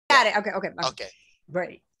Got it. Okay. Okay.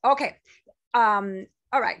 Great. Okay. All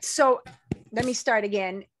right. So let me start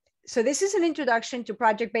again. So this is an introduction to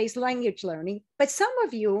project-based language learning, but some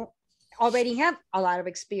of you already have a lot of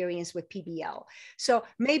experience with PBL. So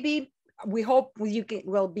maybe we hope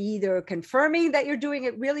will be either confirming that you're doing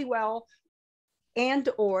it really well and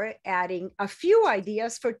or adding a few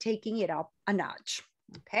ideas for taking it up a notch.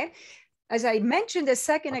 Okay. As I mentioned a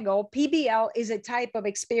second ago, PBL is a type of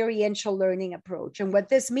experiential learning approach. And what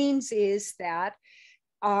this means is that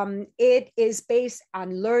it is based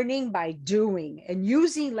on learning by doing and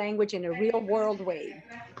using language in a real world way.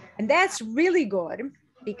 And that's really good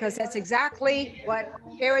because that's exactly what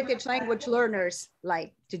heritage language learners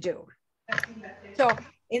like to do. So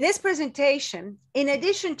in this presentation, in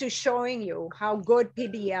addition to showing you how good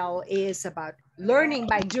PBL is about learning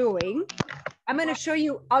by doing, I'm going to show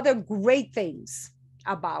you other great things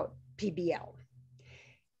about PBL.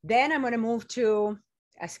 Then I'm going to move to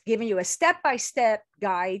giving you a step-by-step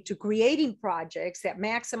guide to creating projects that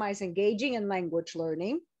maximize engaging and language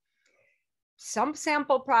learning, some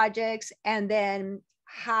sample projects, and then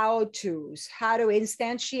how-tos, how to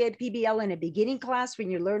instantiate PBL in a beginning class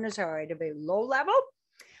when your learners are at a very low level,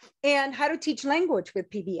 and how to teach language with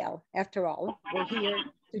PBL. After all, we're here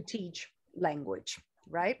to teach language,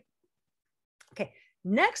 right? Okay,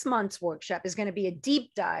 next month's workshop is going to be a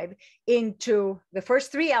deep dive into the first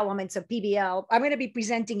 3 elements of PBL. I'm going to be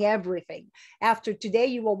presenting everything. After today,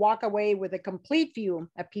 you will walk away with a complete view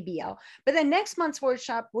of PBL. But then next month's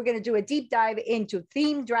workshop, we're going to do a deep dive into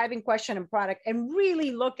theme, driving question, and product, and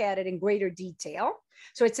really look at it in greater detail.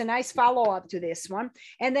 So it's a nice follow-up to this one.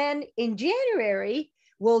 And then in January,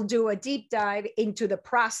 we'll do a deep dive into the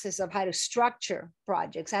process of how to structure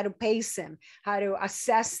projects, how to pace them, how to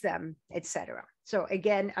assess them, etc. So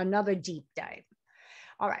again, another deep dive.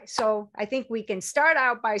 All right, so I think we can start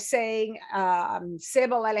out by saying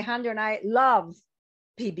Sybil, Alejandro, and I love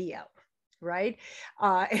PBL, right?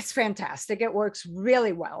 It's fantastic. It works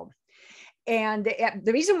really well. And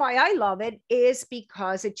the reason why I love it is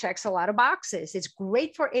because it checks a lot of boxes. It's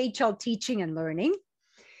great for HL teaching and learning.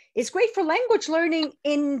 It's great for language learning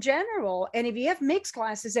in general. And if you have mixed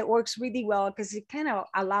classes, it works really well because it kind of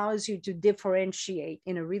allows you to differentiate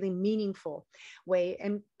in a really meaningful way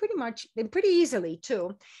and pretty easily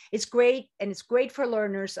too. It's great. And it's great for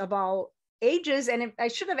learners of all ages. And I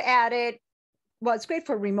should have added, well, it's great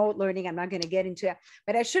for remote learning. I'm not going to get into that,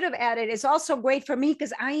 but I should have added, it's also great for me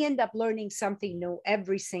because I end up learning something new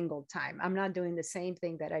every single time. I'm not doing the same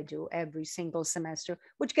thing that I do every single semester,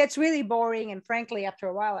 which gets really boring. And frankly, after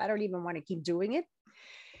a while, I don't even want to keep doing it.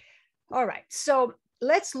 All right, so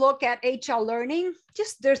let's look at HL learning.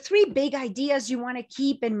 There are 3 big ideas you want to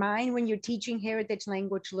keep in mind when you're teaching heritage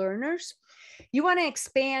language learners. You want to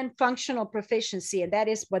expand functional proficiency, and that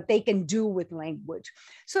is what they can do with language.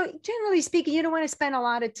 So generally speaking, you don't want to spend a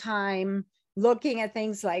lot of time looking at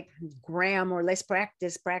things like grammar. Let's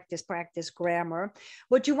practice grammar.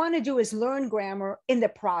 What you want to do is learn grammar in the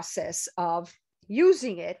process of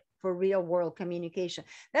using it for real world communication.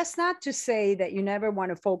 That's not to say that you never want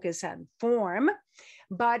to focus on form,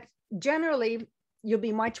 but generally you'll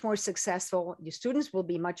be much more successful. Your students will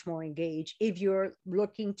be much more engaged if you're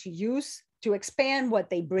looking to expand what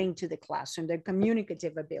they bring to the classroom, their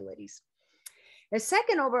communicative abilities. The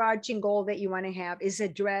second overarching goal that you want to have is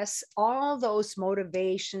address all those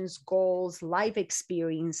motivations, goals, life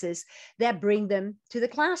experiences that bring them to the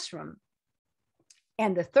classroom.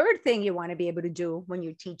 And the third thing you want to be able to do when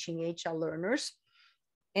you're teaching HL learners,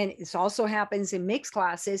 and this also happens in mixed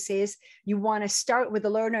classes, is you want to start with the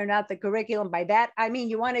learner, not the curriculum. By that, I mean,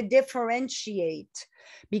 you want to differentiate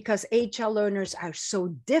because HL learners are so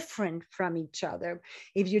different from each other.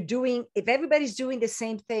 If everybody's doing the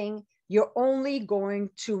same thing, you're only going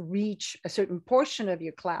to reach a certain portion of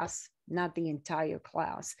your class, not the entire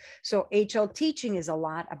class. So HL teaching is a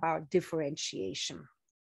lot about differentiation.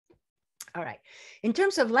 All right. In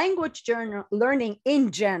terms of language learning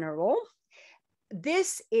in general,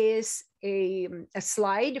 this is a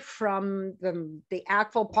slide from the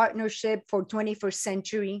ACTFL Partnership for 21st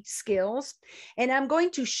Century Skills. And I'm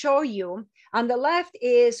going to show you, on the left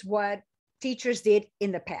is what teachers did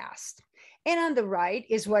in the past. And on the right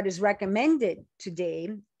is what is recommended today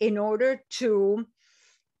in order to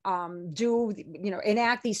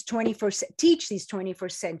enact these teach these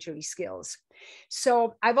 21st century skills.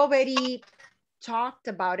 So I've already talked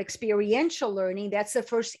about experiential learning. That's the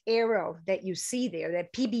first arrow that you see there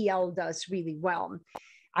that PBL does really well.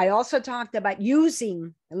 I also talked about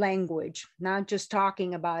using language, not just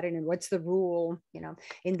talking about it and what's the rule,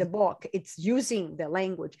 in the book. It's using the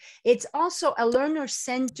language. It's also a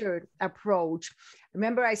learner-centered approach.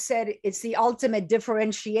 Remember, I said it's the ultimate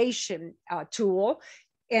differentiation tool.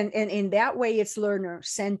 And in that way, it's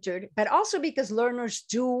learner-centered, but also because learners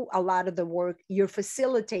do a lot of the work, you're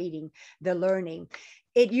facilitating the learning.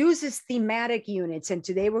 It uses thematic units, and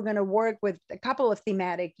today we're going to work with a couple of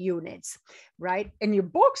thematic units, right? And your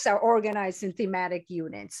books are organized in thematic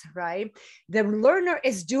units, right? The learner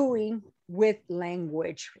is doing with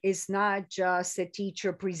language. It's not just a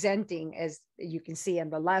teacher presenting, as you can see on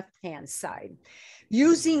the left-hand side.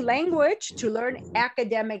 Using language to learn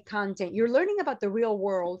academic content. You're learning about the real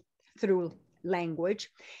world through language,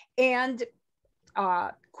 and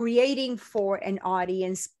creating for an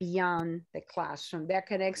audience beyond the classroom. That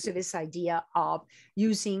connects to this idea of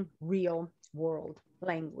using real world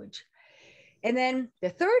language. And then the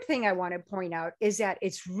third thing I want to point out is that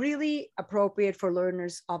it's really appropriate for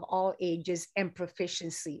learners of all ages and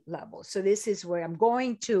proficiency levels. So this is where I'm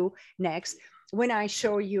going to next when I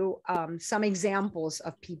show you some examples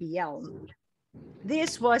of PBL.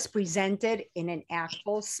 This was presented in an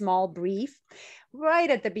actual small brief right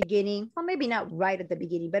at the beginning, well, maybe not right at the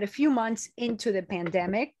beginning, but a few months into the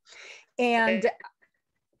pandemic. And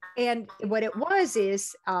what it was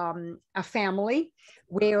is a family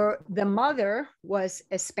where the mother was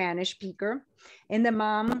a Spanish speaker and the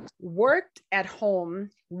mom worked at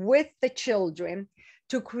home with the children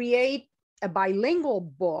to create a bilingual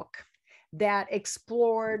book that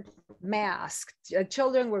explored masks.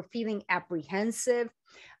 Children were feeling apprehensive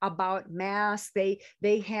about masks.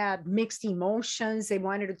 They had mixed emotions. They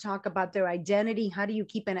wanted to talk about their identity. How do you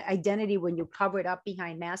keep an identity when you cover it up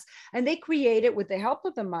behind masks? And they created, with the help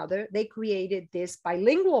of the mother, they created this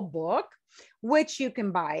bilingual book, which you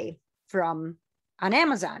can buy from on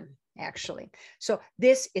Amazon, actually. So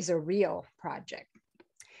this is a real project.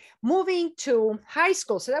 Moving to high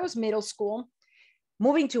school. So that was middle school.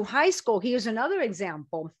 Moving to high school, here's another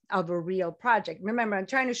example of a real project. Remember, I'm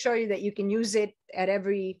trying to show you that you can use it at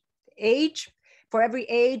every age, for every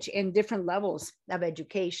age and different levels of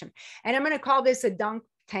education. And I'm going to call this a dunk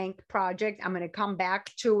tank project. I'm going to come back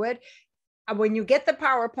to it. When you get the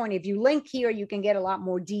PowerPoint, if you link here, you can get a lot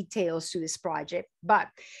more details to this project. But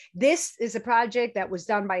this is a project that was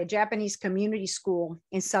done by a Japanese community school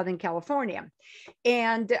in Southern California.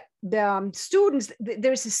 And the students,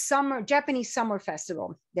 there's a Japanese summer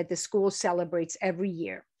festival that the school celebrates every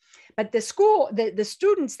year. But the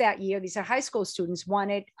students that year, these are high school students,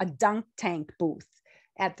 wanted a dunk tank booth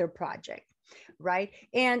at their project. Right.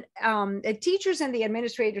 And the teachers and the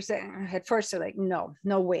administrators at first are like,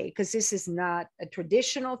 no way, because this is not a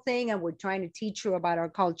traditional thing. And we're trying to teach you about our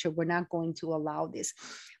culture. We're not going to allow this.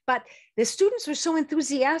 But the students were so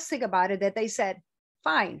enthusiastic about it that they said,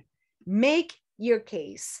 fine, make your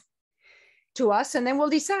case to us and then we'll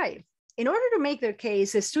decide. In order to make their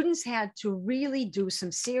case, the students had to really do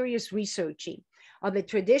some serious researching of the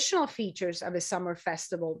traditional features of a summer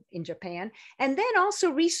festival in Japan, and then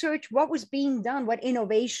also research what was being done, what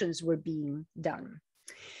innovations were being done.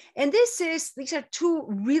 And these are two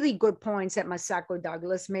really good points that Masako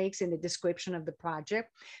Douglas makes in the description of the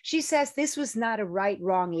project. She says this was not a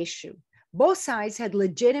right-wrong issue. Both sides had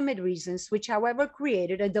legitimate reasons, which, however,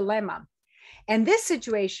 created a dilemma. And this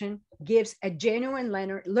situation gives a genuine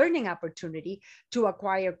learning opportunity to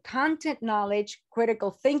acquire content knowledge,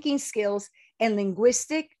 critical thinking skills, and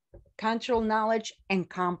linguistic, cultural knowledge and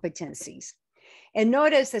competencies. And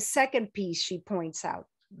notice the second piece she points out.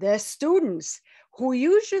 The students who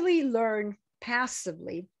usually learn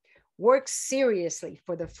passively work seriously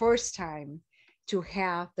for the first time to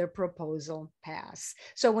have their proposal pass.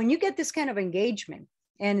 So when you get this kind of engagement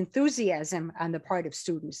and enthusiasm on the part of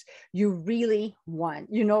students, you really want,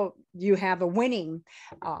 you have a winning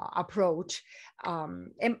approach.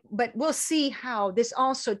 But we'll see how this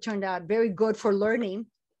also turned out very good for learning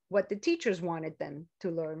what the teachers wanted them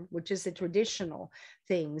to learn, which is the traditional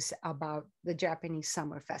things about the Japanese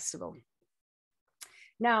Summer Festival.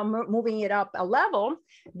 Now, moving it up a level,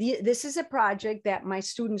 this is a project that my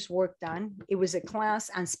students worked on. It was a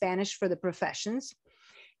class on Spanish for the professions.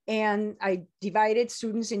 And I divided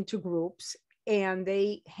students into groups and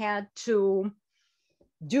they had to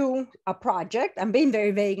do a project. I'm being very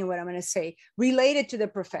vague in what I'm going to say, related to the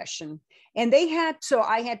profession. And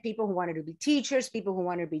I had people who wanted to be teachers, people who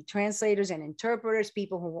wanted to be translators and interpreters,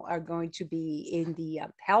 people who are going to be in the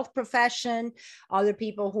health profession, other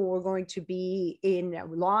people who were going to be in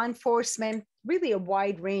law enforcement, really a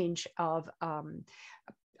wide range of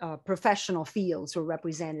professional fields were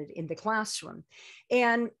represented in the classroom.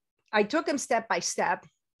 And I took them step by step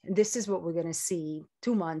This is what we're going to see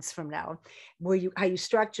 2 months from now, how you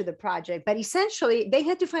structure the project. But essentially, they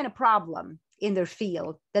had to find a problem in their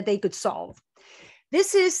field that they could solve.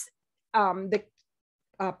 This is the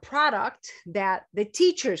product that the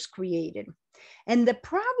teachers created. And the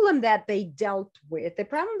problem that they dealt with, the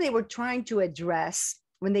problem they were trying to address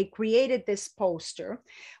when they created this poster,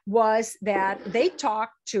 was that they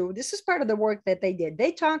talked to, this is part of the work that they did,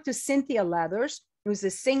 they talked to Cynthia Leathers, who's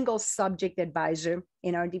a single subject advisor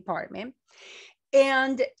in our department.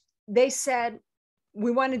 And they said,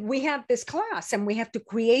 we have this class and we have to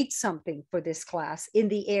create something for this class in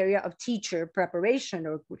the area of teacher preparation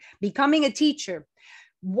or becoming a teacher.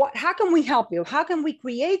 How can we help you? How can we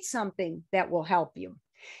create something that will help you?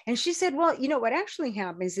 And she said, well, you know, what actually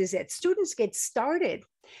happens is that students get started.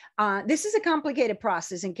 This is a complicated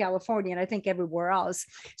process in California, and I think everywhere else.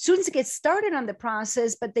 Students get started on the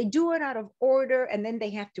process, but they do it out of order, and then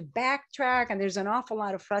they have to backtrack, and there's an awful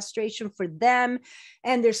lot of frustration for them,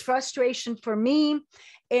 and there's frustration for me.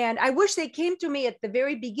 And I wish they came to me at the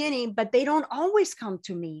very beginning, but they don't always come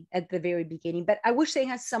to me at the very beginning. But I wish they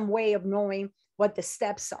had some way of knowing what the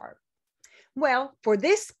steps are. Well, for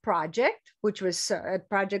this project, which was a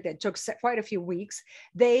project that took quite a few weeks,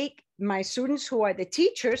 my students who are the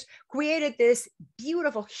teachers created this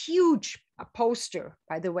beautiful, huge poster,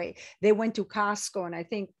 by the way. They went to Costco, and I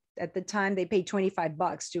think at the time they paid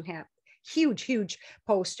 $25 to have huge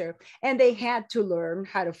poster. And they had to learn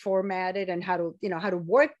how to format it and how to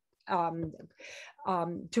work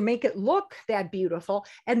to make it look that beautiful.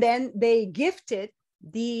 And then they gifted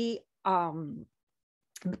the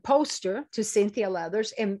poster to Cynthia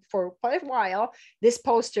Leathers, and for quite a while this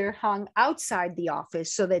poster hung outside the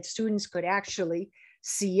office so that students could actually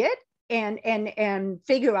see it and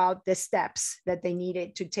figure out the steps that they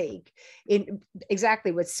needed to take in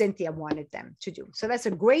exactly what Cynthia wanted them to do. So that's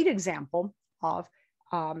a great example of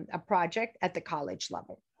a project at the college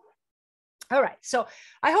level. All right, so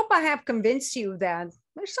I hope I have convinced you that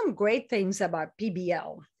there's some great things about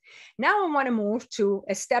PBL. Now I want to move to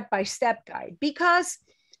a step-by-step guide, because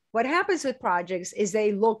what happens with projects is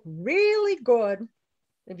they look really good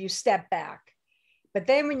if you step back. But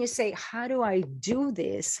then when you say, how do I do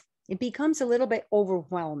this? It becomes a little bit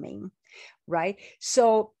overwhelming, right?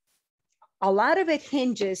 So a lot of it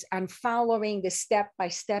hinges on following the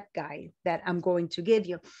step-by-step guide that I'm going to give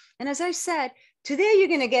you. And as I said, today you're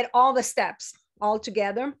going to get all the steps all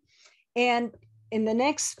together. And in the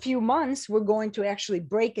next few months, we're going to actually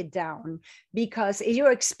break it down, because in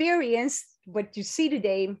your experience, what you see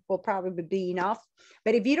today will probably be enough.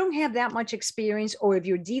 But if you don't have that much experience, or if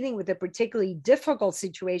you're dealing with a particularly difficult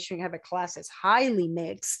situation, you have a class that's highly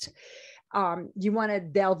mixed, you want to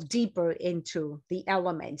delve deeper into the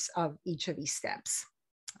elements of each of these steps.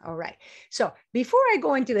 All right. So before I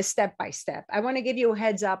go into the step-by-step, I want to give you a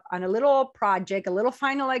heads up on a little project, a little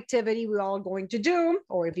final activity we're all going to do,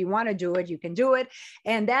 or if you want to do it, you can do it.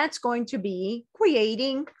 And that's going to be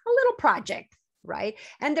creating a little project, right?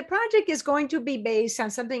 And the project is going to be based on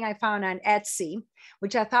something I found on Etsy,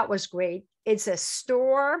 which I thought was great. It's a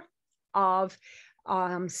store of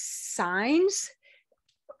signs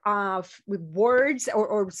with words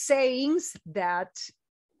or sayings that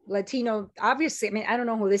Latino, obviously, I mean, I don't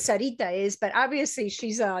know who this Sarita is, but obviously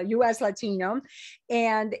she's a US Latino,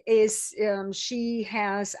 and she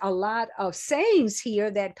has a lot of sayings here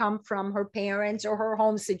that come from her parents or her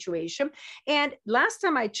home situation. And last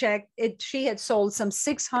time I checked, she had sold some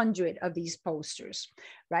 600 of these posters,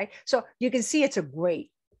 right? So you can see it's a great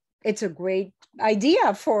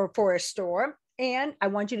idea for a store. And I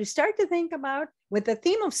want you to start to think about, with the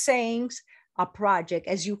theme of sayings, a project.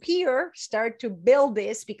 As you hear, start to build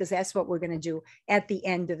this, because that's what we're going to do at the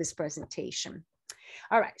end of this presentation.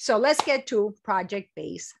 All right, so let's get to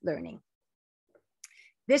project-based learning.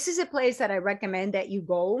 This is a place that I recommend that you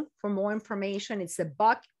go for more information. It's the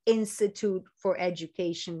Buck Institute for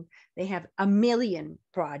Education. They have a million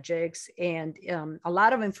projects and a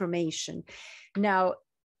lot of information. Now,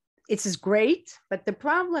 it's great, but the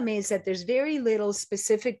problem is that there's very little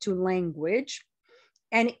specific to language,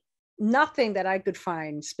 and nothing that I could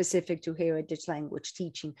find specific to heritage language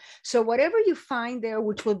teaching. So whatever you find there,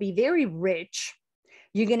 which will be very rich,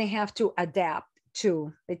 you're going to have to adapt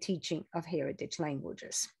to the teaching of heritage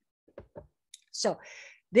languages. So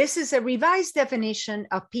this is a revised definition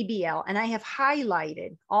of PBL, and I have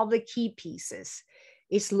highlighted all the key pieces.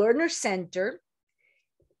 It's learner-centered,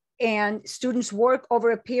 and students work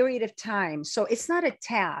over a period of time. So it's not a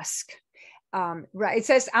task. Right, it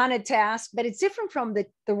says on a task, but it's different from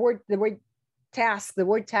the word task. The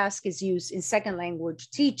word task is used in second language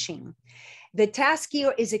teaching. The task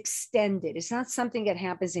year is extended. It's not something that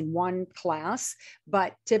happens in one class,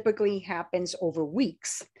 but typically happens over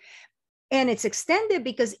weeks. And it's extended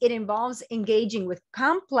because it involves engaging with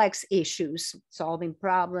complex issues, solving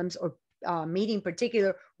problems, or meeting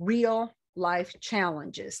particular real life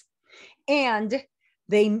challenges. And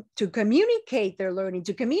to communicate their learning,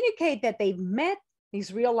 to communicate that they've met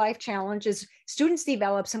these real life challenges, students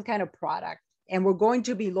develop some kind of product. And we're going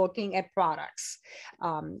to be looking at products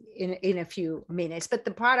in a few minutes. But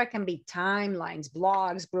the product can be timelines,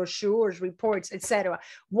 blogs, brochures, reports, etc.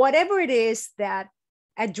 Whatever it is that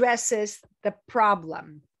addresses the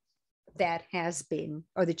problem that has been,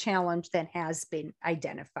 or the challenge that has been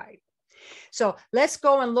identified. So let's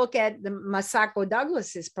go and look at the Masako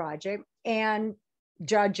Douglas's project and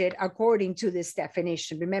judge it according to this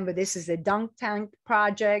definition. Remember, this is a dunk tank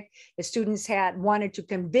project. The students wanted to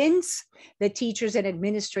convince the teachers and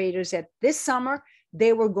administrators that this summer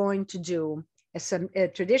they were going to do a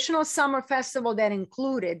traditional summer festival that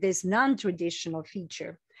included this non-traditional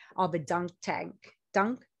feature of a dunk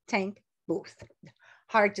tank booth.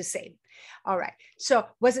 Hard to say. All right. So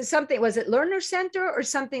was it learner center or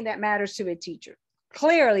something that matters to a teacher?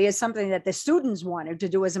 Clearly, it's something that the students wanted to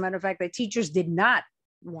do. As a matter of fact, the teachers did not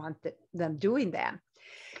want them doing that.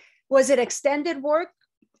 Was it extended work?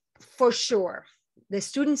 For sure. The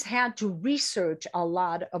students had to research a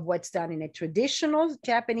lot of what's done in a traditional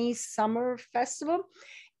Japanese summer festival.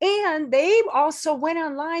 And they also went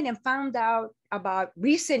online and found out about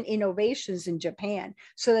recent innovations in Japan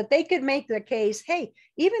so that they could make the case, hey,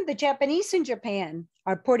 even the Japanese in Japan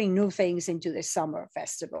are putting new things into the summer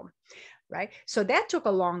festival, right? So that took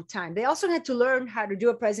a long time. They also had to learn how to do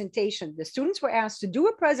a presentation. The students were asked to do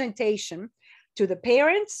a presentation to the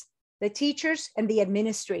parents, the teachers, and the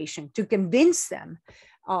administration to convince them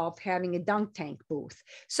of having a dunk tank booth.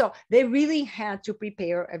 So they really had to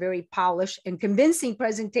prepare a very polished and convincing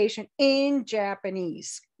presentation in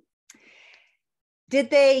Japanese.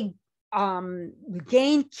 Did they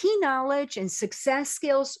gain key knowledge and success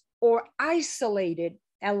skills or isolated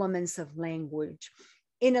elements of language?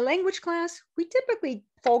 In a language class, we typically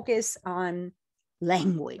focus on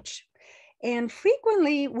language. And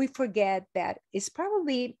frequently we forget that it's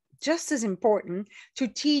probably just as important to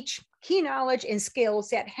teach key knowledge and skills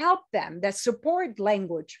that help them, that support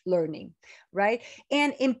language learning, right?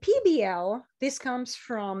 And in PBL, this comes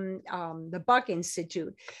from the Buck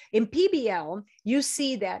Institute. In PBL, you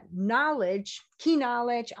see that knowledge, key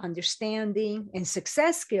knowledge, understanding, and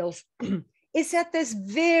success skills is at this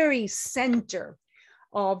very center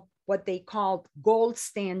of what they call gold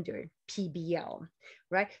standard PBL,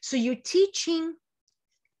 right? So you're teaching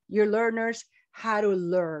your learners how to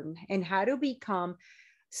learn and how to become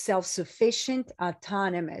self-sufficient,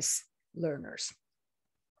 autonomous learners.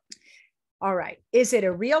 All right, is it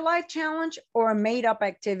a real life challenge or a made up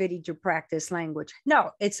activity to practice language?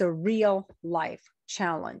 No, it's a real life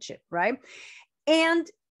challenge, right?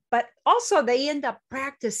 But also they end up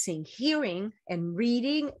practicing hearing and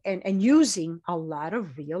reading and using a lot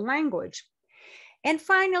of real language. And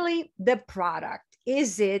finally, the product.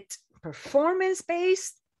 Is it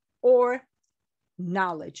performance-based or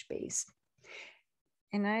knowledge-based?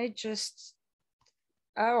 And I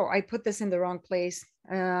put this in the wrong place.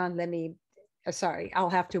 Sorry, I'll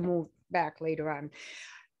have to move back later on.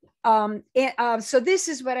 So this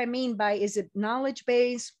is what I mean by, is it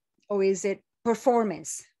knowledge-based or is it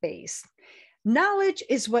performance-based? Knowledge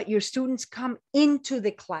is what your students come into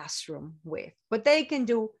the classroom with, what they can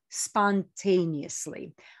do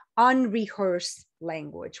spontaneously, unrehearsed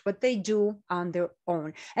language, what they do on their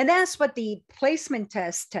own. And that's what the placement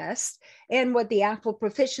test and what the ACTFL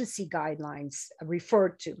proficiency guidelines refer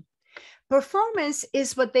to. Performance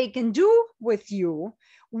is what they can do with you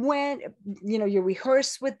when you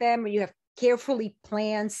rehearse with them, or you have carefully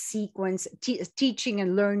planned sequence, teaching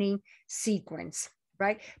and learning sequence,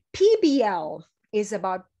 right? PBL is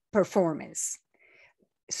about performance.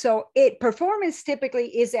 So performance typically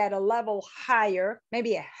is at a level higher,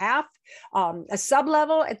 maybe a half, a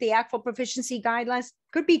sub-level at the ACTFL proficiency guidelines,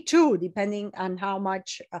 could be 2, depending on how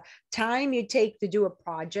much time you take to do a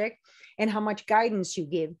project and how much guidance you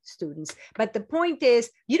give students. But the point is,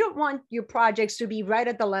 you don't want your projects to be right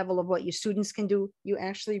at the level of what your students can do. You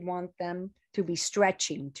actually want them to be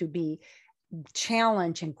stretching, to be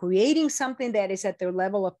challenged and creating something that is at their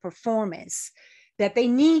level of performance that they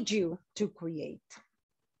need you to create.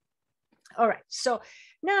 All right, so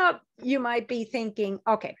now you might be thinking,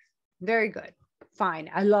 okay, very good, fine.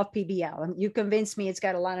 I love PBL. You convinced me it's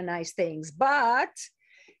got a lot of nice things, but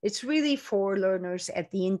it's really for learners at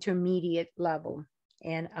the intermediate level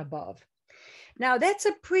and above. Now, that's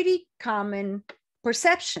a pretty common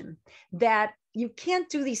perception that you can't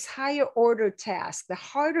do these higher order tasks, the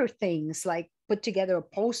harder things like put together a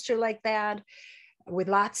poster like that with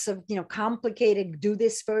lots of, complicated, do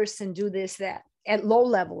this first and do this, that, at low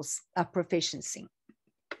levels of proficiency.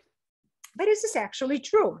 But is this actually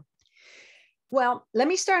true? Well, let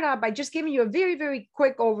me start out by just giving you a very, very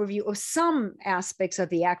quick overview of some aspects of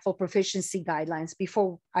the ACTFL proficiency guidelines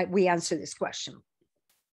before we answer this question.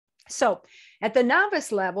 So at the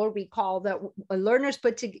novice level, recall that learners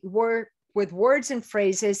put to work with words and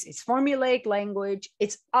phrases. It's formulaic language.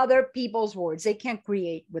 It's other people's words. They can't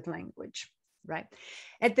create with language, right?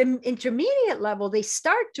 At the intermediate level, they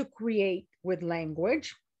start to create with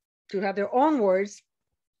language, to have their own words,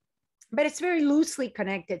 but it's very loosely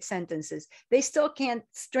connected sentences. They still can't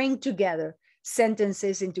string together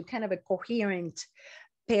sentences into kind of a coherent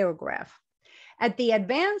paragraph. At the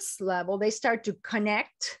advanced level, they start to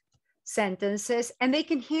connect sentences and they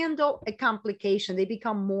can handle a complication. They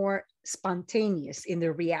become more spontaneous in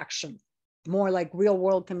their reaction, more like real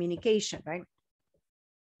world communication, right?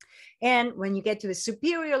 And when you get to the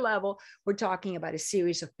superior level, we're talking about a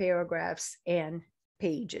series of paragraphs and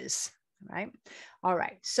pages, right? All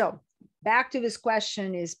right, so back to this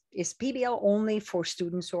question, is PBL only for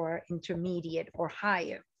students who are intermediate or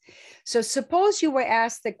higher? So suppose you were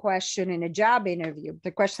asked the question in a job interview,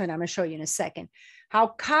 the question that I'm going to show you in a second.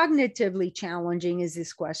 How cognitively challenging is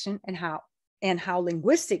this question, and how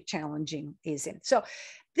linguistic challenging is it? So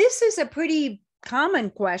this is a pretty common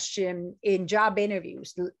question in job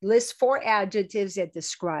interviews. List 4 adjectives that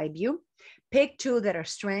describe you, pick 2 that are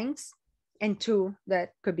strengths and 2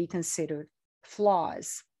 that could be considered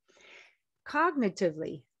flaws.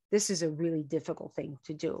 Cognitively, this is a really difficult thing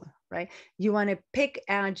to do, right? You want to pick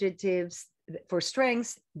adjectives for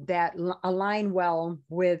strengths that align well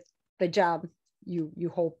with the job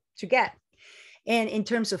you hope to get. And in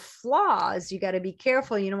terms of flaws, you got to be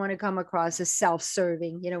careful. You don't want to come across as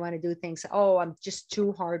self-serving. You don't want to do things, oh, I'm just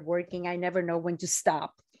too hardworking. I never know when to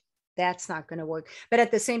stop. That's not going to work. But at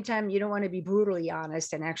the same time, you don't want to be brutally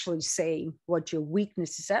honest and actually say what your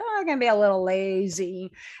weaknesses are. Oh, I'm going to be a little lazy.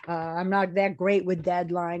 I'm not that great with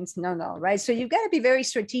deadlines. No, right? So you've got to be very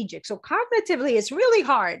strategic. So cognitively, it's really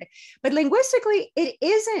hard. But linguistically, it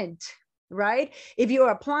isn't. Right? If you're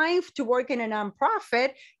applying to work in a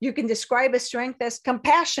nonprofit, you can describe a strength as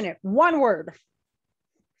compassionate, one word,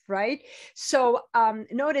 right? So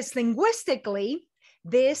notice linguistically,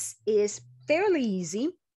 this is fairly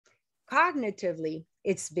easy. Cognitively,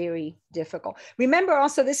 it's very difficult. Remember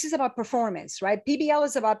also, this is about performance, right? PBL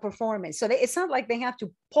is about performance. So it's not like they have to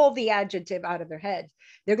pull the adjective out of their head.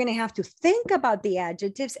 They're going to have to think about the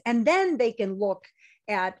adjectives, and then they can look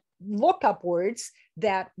up words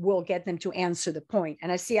that will get them to answer the point.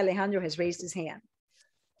 And I see Alejandro has raised his hand.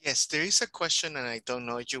 Yes, there is a question, and I don't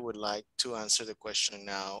know if you would like to answer the question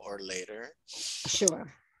now or later.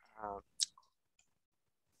 Sure.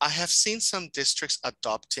 I have seen some districts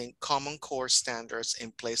adopting Common Core standards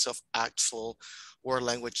in place of ACTFL world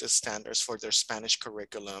languages standards for their Spanish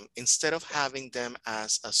curriculum instead of having them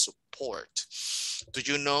as a support. Do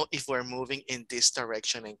you know if we're moving in this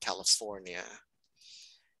direction in California?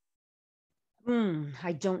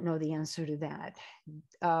 I don't know the answer to that.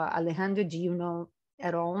 Alejandro, do you know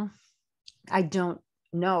at all? I don't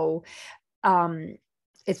know.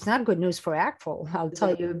 It's not good news for ACTFL. I'll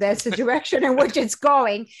tell you, that's the direction in which it's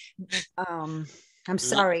going. I'm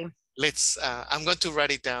sorry. Let's, I'm going to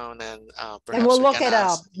write it down and perhaps we'll look it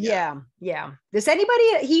up. Yeah. Does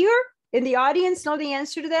anybody here in the audience know the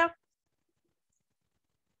answer to that?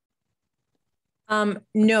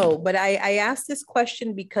 No, but I asked this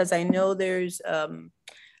question because I know there's,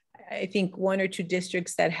 I think 1 or 2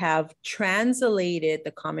 districts that have translated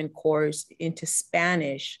the Common Cores into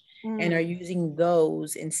Spanish and are using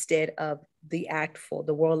those instead of the ACTFL,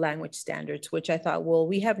 the world language standards, which I thought, well,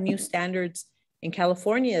 we have new standards in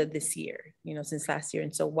California this year, since last year.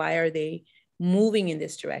 And so why are they moving in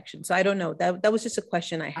this direction? So I don't know. That was just a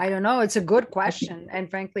question I had. I don't know. It's a good question.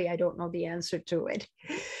 And frankly, I don't know the answer to it.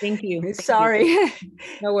 Thank you. Sorry. Thank you.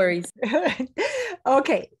 No worries.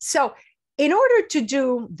 Okay. So in order to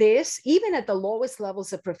do this, even at the lowest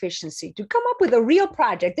levels of proficiency, to come up with a real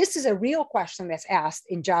project, this is a real question that's asked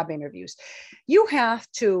in job interviews. You have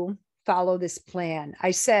to follow this plan. I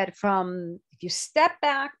said if you step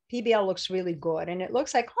back, PBL looks really good. And it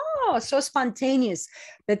looks like, oh, so spontaneous,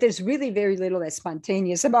 that there's really very little that's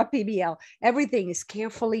spontaneous about PBL. Everything is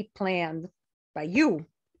carefully planned by you,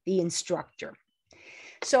 the instructor.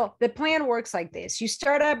 So the plan works like this. You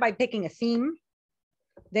start out by picking a theme.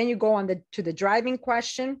 Then you go on to the driving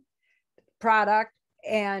question, product,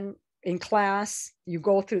 and in class, you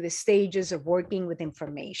go through the stages of working with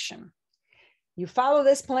information. You follow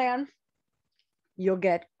this plan, you'll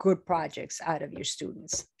get good projects out of your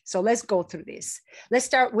students. So let's go through this. Let's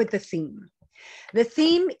start with the theme. The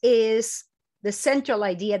theme is the central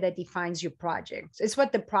idea that defines your project. It's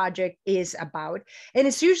what the project is about. And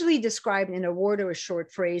it's usually described in a word or a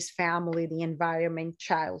short phrase: family, the environment,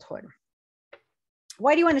 childhood.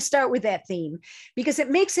 Why do you want to start with that theme? Because it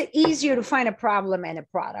makes it easier to find a problem and a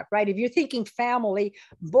product, right? If you're thinking family,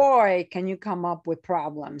 boy, can you come up with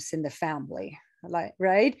problems in the family,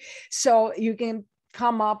 right? So you can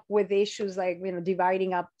come up with issues like,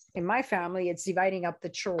 dividing up. In my family, it's dividing up the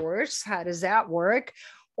chores. How does that work?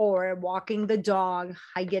 Or walking the dog.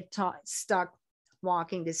 I get stuck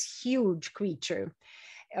walking this huge creature,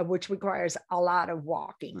 which requires a lot of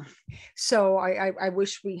walking. So I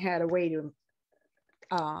wish we had a way to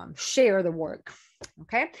share the work.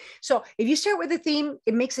 Okay. So if you start with a theme,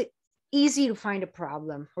 it makes it easy to find a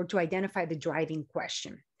problem or to identify the driving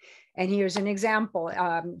question. And here's an example.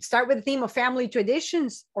 Start with the theme of family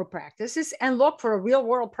traditions or practices and look for a real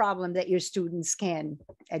world problem that your students can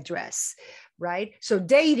address, right? So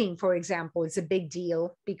dating, for example, is a big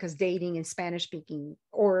deal because dating in Spanish speaking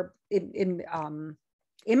or in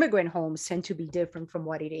immigrant homes tend to be different from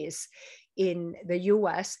what it is in the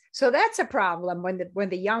US. So that's a problem when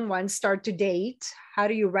the young ones start to date. How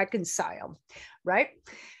do you reconcile, right?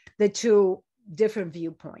 The two different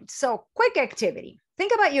viewpoints. So quick activity.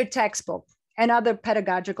 Think about your textbook and other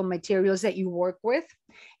pedagogical materials that you work with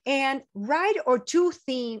and write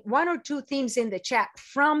one or two themes in the chat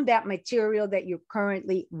from that material that you're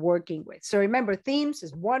currently working with. So remember, themes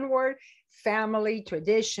is one word: family,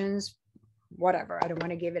 traditions, whatever. I don't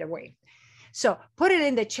want to give it away. So put it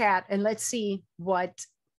in the chat and let's see what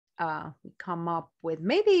we come up with.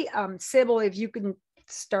 Maybe Sybil, if you can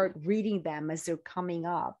start reading them as they're coming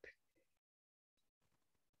up.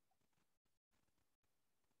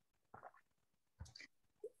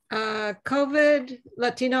 COVID,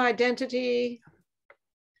 Latino identity,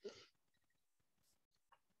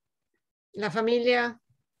 la familia,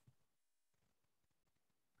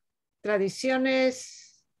 tradiciones,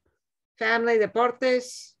 family,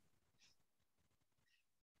 deportes,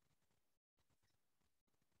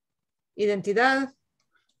 identidad,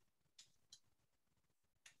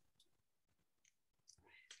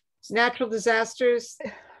 natural disasters.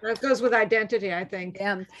 That goes with identity, I think.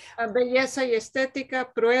 Yeah. Belleza y estética,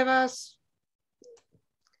 pruebas,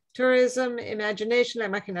 tourism, imagination, la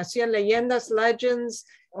imaginación, leyendas, legends.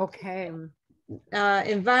 Okay.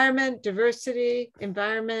 Environment, diversity,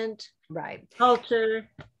 environment, Right. culture.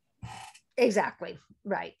 Exactly.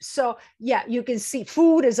 Right. So yeah, you can see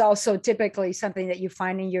food is also typically something that you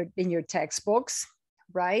find in your textbooks,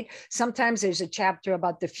 right? Sometimes there's a chapter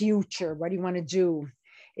about the future. What do you want to do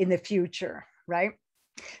in the future, right?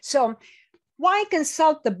 So why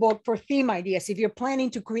consult the book for theme ideas if you're planning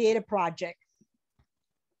to create a project?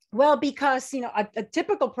 Well, because, a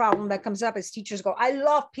typical problem that comes up is teachers go, I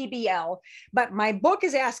love PBL, but my book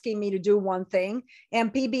is asking me to do one thing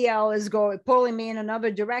and PBL is pulling me in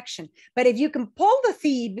another direction. But if you can pull the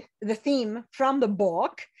theme from the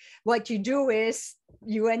book, what you do is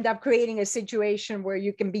you end up creating a situation where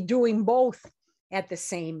you can be doing both at the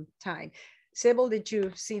same time. Sybil, did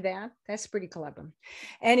you see that? That's pretty clever.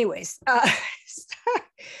 Anyways,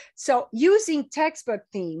 so using textbook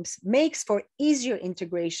themes makes for easier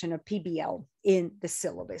integration of PBL in the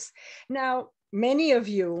syllabus. Now, many of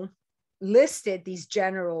you listed these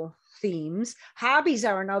general themes. Hobbies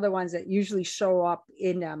are another ones that usually show up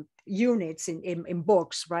in units in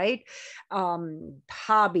books, right?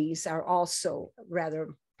 Hobbies are also rather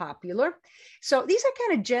popular. So these are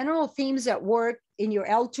kind of general themes that work in your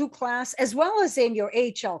L2 class as well as in your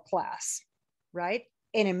HL class, right?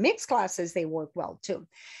 And in mixed classes, they work well too.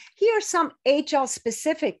 Here are some HL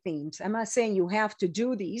specific themes. I'm not saying you have to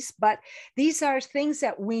do these, but these are things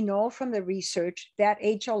that we know from the research that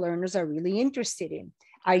HL learners are really interested in.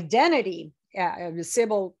 Identity.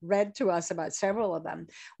 Sybil read to us about several of them.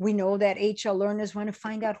 We know that HL learners want to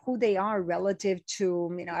find out who they are relative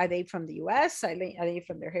to, are they from the US? Are they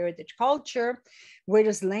from their heritage culture? Where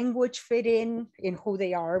does language fit in who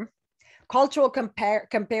they are? Cultural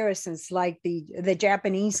comparisons like the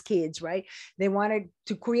Japanese kids, right? They wanted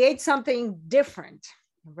to create something different,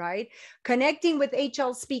 right? Connecting with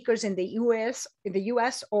HL speakers in the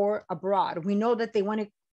US or abroad. We know that they want to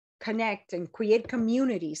connect and create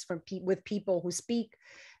communities with people who speak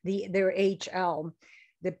their HL.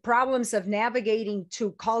 The problems of navigating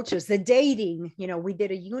two cultures, the dating, we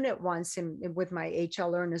did a unit once with my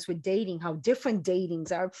HL learners with dating, how different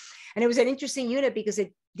datings are. And it was an interesting unit because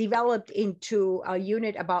it developed into a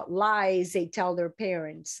unit about lies they tell their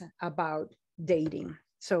parents about dating,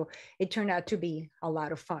 So it turned out to be a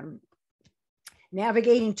lot of fun.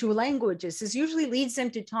 Navigating two languages, this usually leads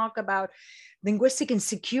them to talk about linguistic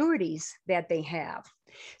insecurities that they have.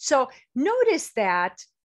 So notice that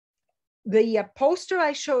the poster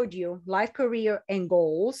I showed you, Life, Career, and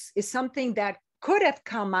Goals, is something that could have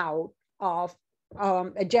come out of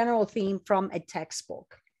a general theme from a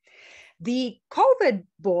textbook. The COVID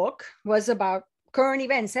book was about current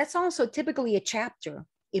events. That's also typically a chapter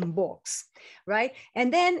in books, right?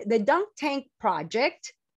 And then the Dunk Tank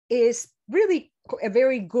Project is really a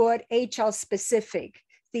very good HL specific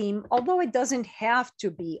theme, although it doesn't have to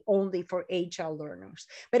be only for HL learners,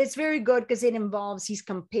 but it's very good because it involves these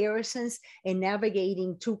comparisons and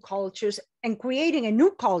navigating two cultures and creating a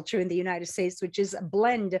new culture in the United States, which is a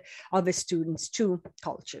blend of the students' two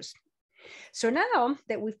cultures. So now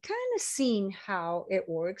that we've kind of seen how it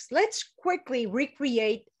works, let's quickly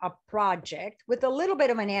recreate a project with a little bit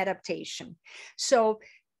of an adaptation. So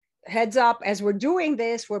heads up, as we're doing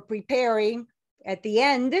this, we're preparing at the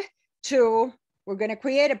end we're going to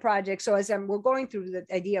create a project. So as we're going through the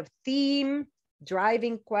idea of theme,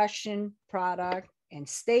 driving question, product, and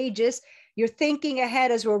stages, you're thinking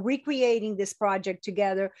ahead as we're recreating this project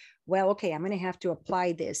together. Well, okay, I'm going to have to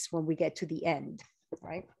apply this when we get to the end,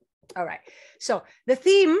 right? All right. So the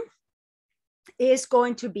theme is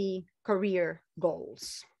going to be career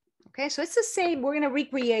goals. Okay, so it's the same. We're going to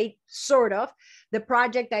recreate sort of the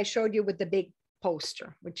project I showed you with the big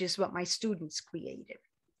poster, which is what my students created.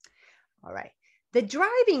 All right. The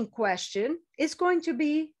driving question is going to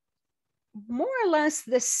be more or less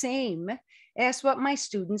the same as what my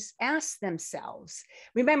students ask themselves.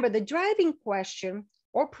 Remember, the driving question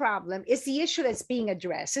or problem is the issue that's being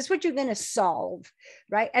addressed. It's what you're going to solve,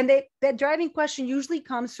 right? And that driving question usually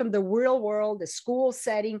comes from the real world, the school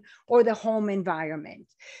setting, or the home environment.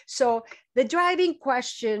 So the driving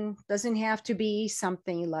question doesn't have to be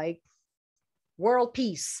something like world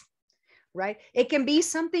peace, right? It can be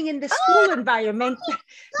something in the school environment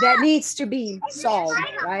that needs to be solved,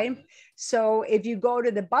 right? So if you go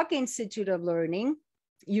to the Buck Institute of Learning,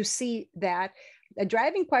 you see that a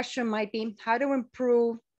driving question might be how to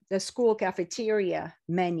improve the school cafeteria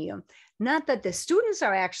menu. Not that the students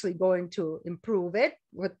are actually going to improve it,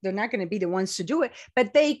 they're not going to be the ones to do it,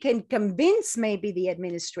 but they can convince maybe the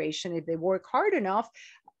administration, if they work hard enough,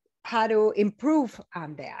 how to improve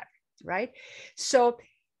on that, right? So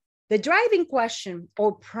the driving question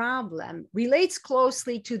or problem relates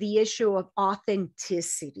closely to the issue of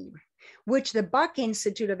authenticity, which the Buck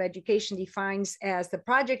Institute of Education defines as the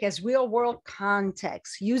project as real-world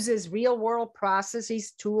context, uses real-world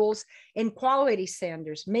processes, tools, and quality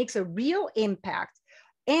standards, makes a real impact,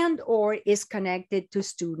 and or is connected to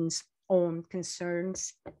students' own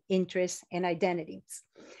concerns, interests, and identities.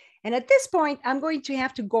 And at this point, I'm going to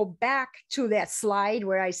have to go back to that slide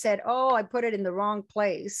where I said, oh, I put it in the wrong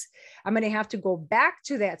place. I'm going to have to go back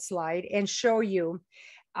to that slide and show you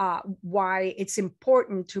why it's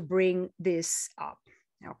important to bring this up.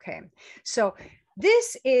 Okay, so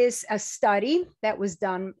this is a study that was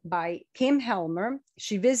done by Kim Helmer.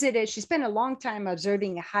 She spent a long time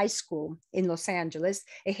observing a high school in Los Angeles,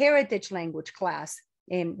 a heritage language class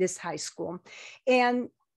in this high school. And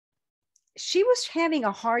she was having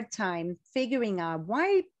a hard time figuring out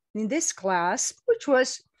why in this class,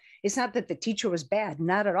 it's not that the teacher was bad,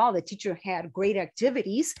 not at all. The teacher had great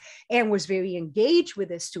activities and was very engaged with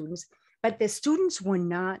the students, but the students were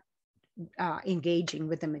not engaging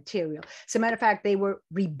with the material. As a matter of fact, they were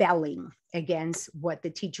rebelling against what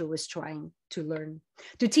the teacher was trying to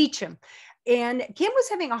teach them. And Kim was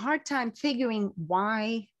having a hard time figuring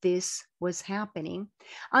why this was happening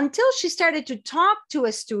until she started to talk to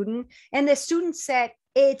a student, and the student said,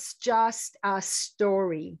 it's just a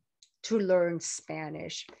story to learn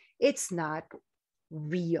Spanish. It's not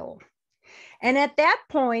real. And at that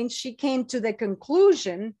point, she came to the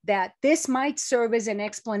conclusion that this might serve as an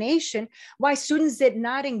explanation why students did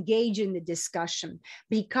not engage in the discussion,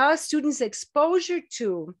 because students' exposure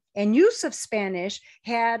to and use of Spanish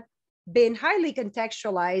had been highly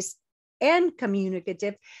contextualized and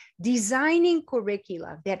communicative. Designing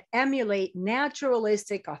curricula that emulate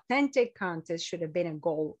naturalistic, authentic content should have been a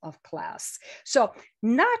goal of class. So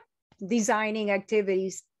not designing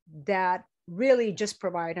activities that really just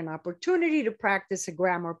provide an opportunity to practice a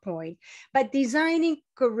grammar point, but designing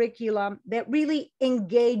curriculum that really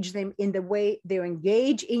engage them in the way they're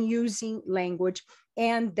engaged in using language,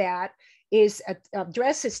 and that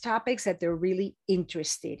addresses topics that they're really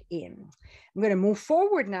interested in. I'm going to move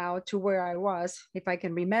forward now to where I was, if I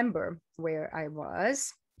can remember where I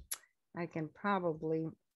was. I can probably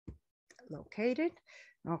locate it.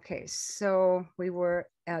 Okay, so we were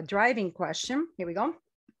a driving question. Here we go.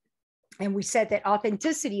 And we said that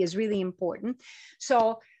authenticity is really important.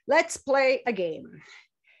 So let's play a game.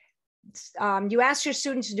 You ask your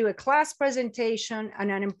students to do a class presentation on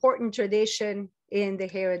an important tradition in the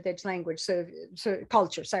heritage language, so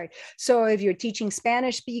culture, sorry. So if you're teaching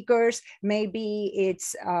Spanish speakers, maybe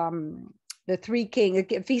it's the Three Kings,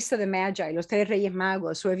 Feast of the Magi, Los Tres Reyes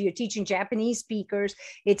Magos. So if you're teaching Japanese speakers,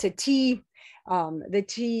 it's a tea, the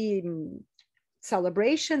tea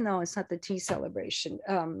celebration. No, it's not the tea celebration.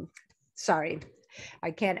 Sorry,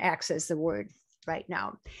 I can't access the word right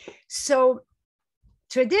now. So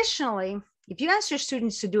traditionally, if you ask your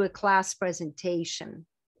students to do a class presentation,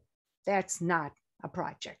 that's not a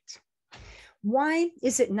project. Why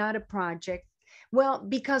is it not a project? Well,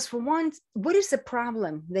 because for one, what is the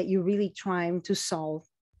problem that you're really trying to solve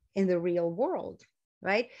in the real world,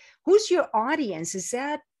 right? Who's your audience? Is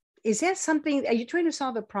that something, are you trying to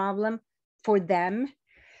solve a problem for them?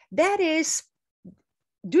 That is,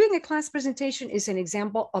 doing a class presentation is an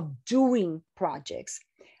example of doing projects,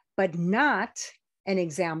 but not an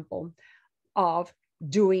example of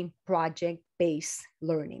doing project-based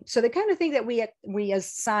learning. So the kind of thing that we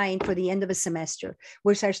assign for the end of a semester,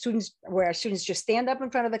 where our students just stand up in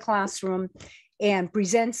front of the classroom and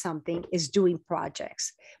present something, is doing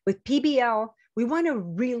projects. With PBL, we want to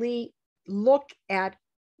really look at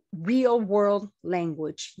real world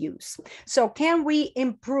language use. So can we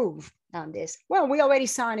improve on this? Well, we already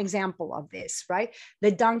saw an example of this, right?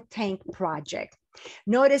 The Dunk Tank Project.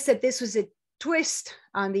 Notice that this was a twist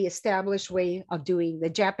on the established way of doing the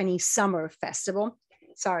Japanese Summer Festival.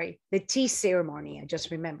 Sorry, the tea ceremony, I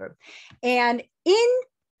just remembered. And in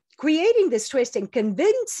creating this twist and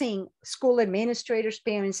convincing school administrators,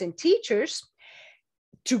 parents, and teachers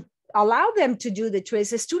to allow them to do the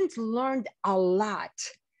twist, the students learned a lot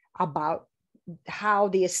about how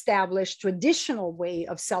the established traditional way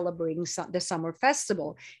of celebrating the summer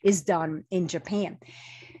festival is done in Japan.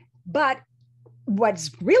 But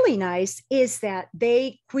what's really nice is that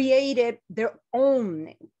they created their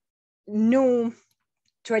own new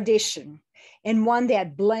tradition, and one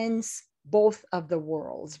that blends both of the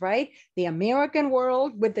worlds, right? The American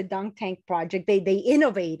world with the Dunk Tank Project, they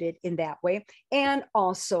innovated in that way, and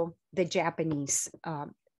also the Japanese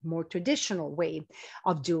more traditional way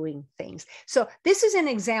of doing things. So this is an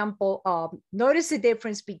example of, notice the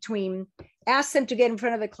difference between ask them to get in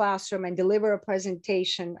front of the classroom and deliver a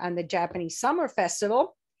presentation on the Japanese Summer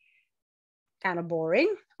Festival, kind of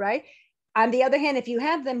boring, right? On the other hand, if you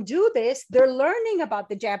have them do this, they're learning about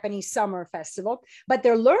the Japanese Summer Festival, but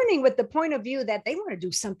they're learning with the point of view that they want to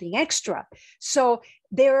do something extra. So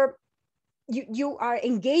you are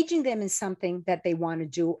engaging them in something that they want to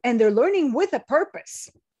do, and they're learning with a purpose,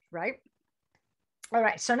 right? All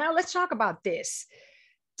right, so now let's talk about this.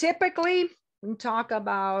 Typically, we talk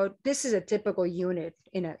about, this is a typical unit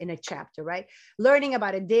in a chapter, right? Learning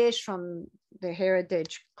about a dish from the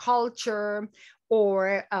heritage culture,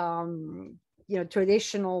 or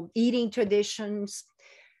traditional eating traditions.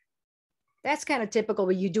 That's kind of typical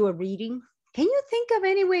when you do a reading. Can you think of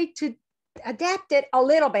any way to adapt it a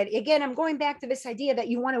little bit? Again, I'm going back to this idea that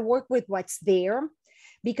you want to work with what's there,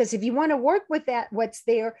 because if you want to work with what's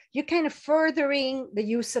there, you're kind of furthering the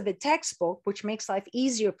use of the textbook, which makes life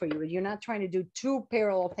easier for you. You're not trying to do two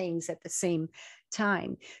parallel things at the same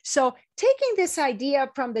time. So taking this idea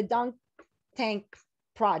from the Dunk Tank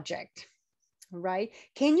Project, right?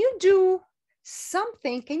 Can you do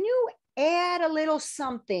something? Can you add a little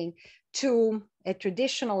something to a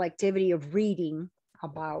traditional activity of reading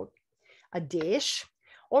about a dish?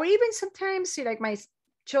 Or even sometimes, like my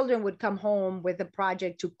children would come home with a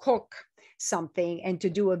project to cook something and to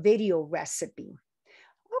do a video recipe.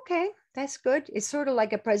 Okay, that's good. It's sort of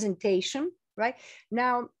like a presentation, right?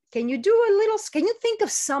 Now, can you think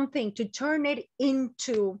of something to turn it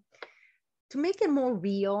into, to make it more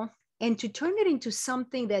real, and to turn it into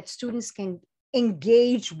something that students can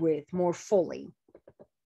engage with more fully?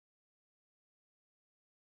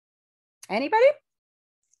 Anybody?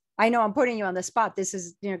 I know I'm putting you on the spot. This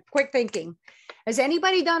is quick thinking. Has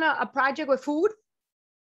anybody done a project with food?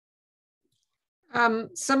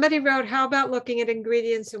 Somebody wrote, how about looking at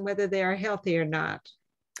ingredients and whether they are healthy or not?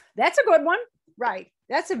 That's a good one. Right.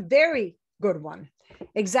 That's a very good one.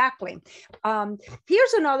 Exactly.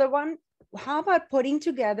 Here's another one. How about putting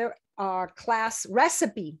together a class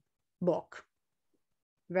recipe book,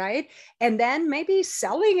 right? And then maybe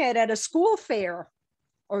selling it at a school fair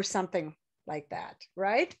or something like that,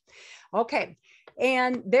 right? Okay.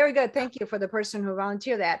 And very good. Thank you for the person who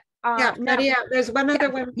volunteered that. There's one other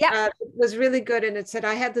one that was really good, and it said,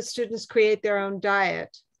 I had the students create their own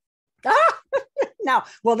diet. Now,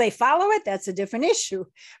 will they follow it? That's a different issue,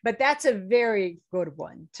 but that's a very good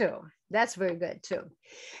one too. That's very good too.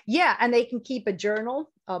 Yeah, and they can keep a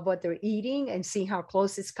journal of what they're eating and see how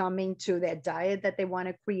close it's coming to that diet that they want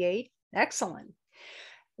to create. Excellent.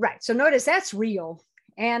 Right, so notice that's real.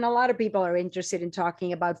 And a lot of people are interested in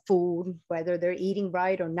talking about food, whether they're eating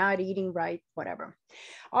right or not eating right, whatever.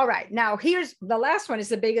 All right, now here's the last one is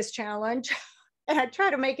the biggest challenge. And I try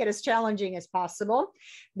to make it as challenging as possible.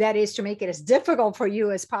 That is to make it as difficult for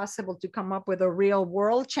you as possible to come up with a real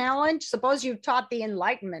world challenge. Suppose you've taught the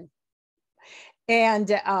Enlightenment. And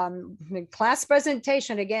the class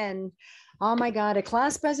presentation again, oh my God, a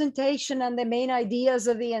class presentation on the main ideas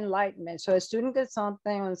of the Enlightenment. So a student gets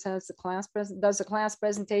something and says the class does a class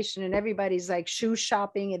presentation and everybody's like shoe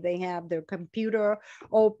shopping and they have their computer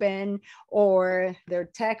open or they're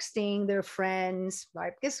texting their friends,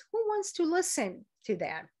 right? Because who wants to listen to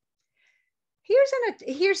that?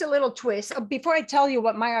 Here's a little twist. Before I tell you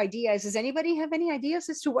what my idea is, does anybody have any ideas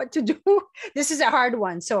as to what to do? This is a hard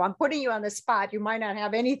one. So I'm putting you on the spot. You might not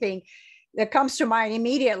have anything that comes to mind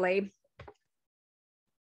immediately.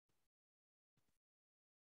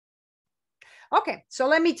 Okay, so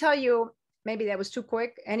let me tell you, maybe that was too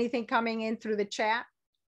quick. Anything coming in through the chat?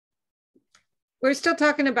 We're still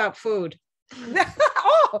talking about food.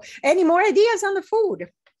 Oh, any more ideas on the food?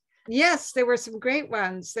 Yes, there were some great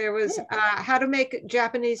ones. There was how to make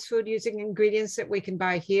Japanese food using ingredients that we can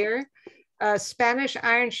buy here. Spanish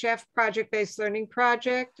Iron Chef project-based learning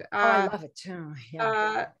project. I love it too.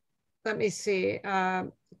 Yeah. Let me see.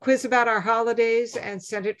 Quiz about our holidays and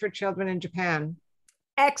Send It for Children in Japan.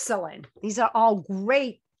 Excellent. These are all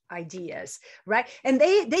great ideas, right? And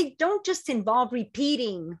they don't just involve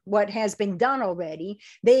repeating what has been done already.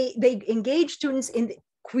 They engage students in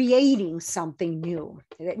creating something new,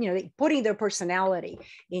 putting their personality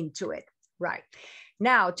into it, right?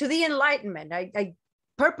 Now, to the Enlightenment, I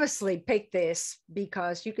purposely picked this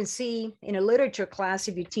because you can see in a literature class,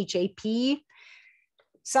 if you teach AP,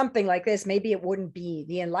 something like this, maybe it wouldn't be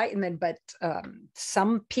the Enlightenment, but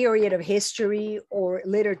some period of history or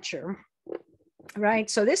literature,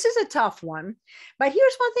 right? So this is a tough one, but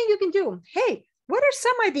here's one thing you can do. Hey, what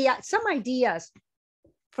are some ideas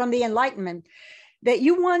from the Enlightenment that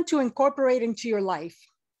you want to incorporate into your life,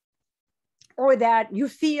 or that you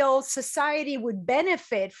feel society would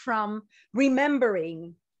benefit from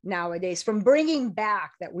remembering nowadays, from bringing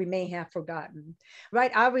back that we may have forgotten,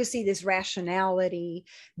 right? Obviously, this rationality,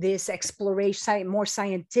 this exploration, more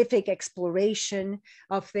scientific exploration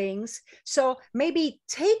of things. So maybe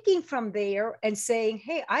taking from there and saying,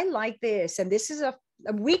 hey, I like this, and this is a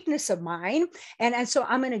weakness of mine. And so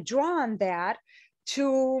I'm going to draw on that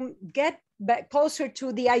to get back closer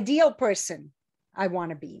to the ideal person I want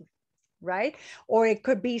to be, right? Or it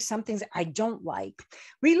could be something that I don't like.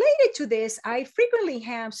 Related to this, I frequently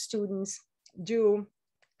have students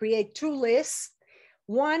create two lists.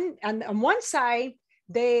 One, on one side,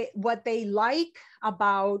 what they like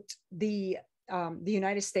about the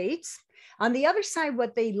United States. On the other side,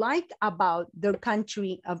 what they like about their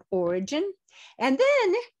country of origin. And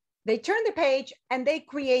then they turn the page and they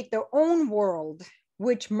create their own world,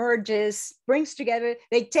 which brings together,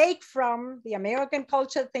 they take from the American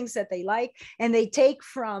culture, things that they like, and they take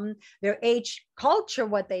from their age culture,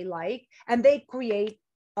 what they like, and they create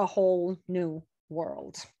a whole new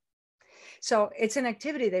world. So it's an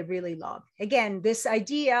activity they really love. Again, this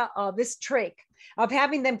idea of this trick of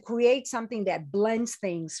having them create something that blends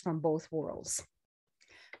things from both worlds.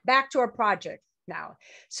 Back to our project now.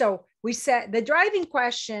 So we said the driving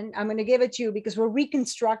question, I'm going to give it to you because we're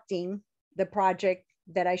reconstructing the project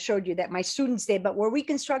that I showed you that my students did, but we're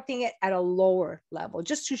reconstructing it at a lower level,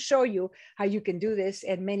 just to show you how you can do this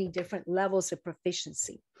at many different levels of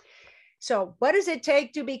proficiency. So what does it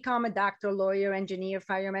take to become a doctor, lawyer, engineer,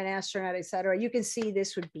 fireman, astronaut, etc.? You can see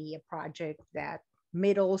this would be a project that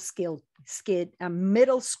middle school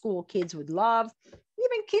kids would love.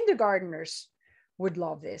 Even kindergartners would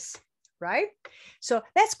love this, right? So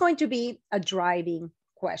that's going to be a driving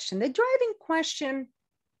question. The driving question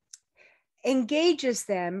engages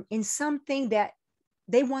them in something that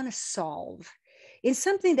they want to solve, in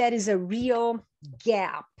something that is a real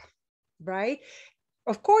gap, right?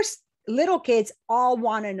 Of course, little kids all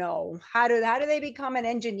want to know how do they become an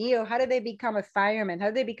engineer? How do they become a fireman? How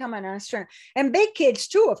do they become an astronaut? And big kids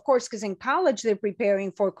too, of course, because in college they're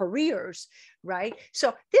preparing for careers, right?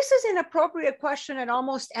 So this is an appropriate question at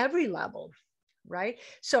almost every level, right?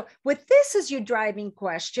 So with this as your driving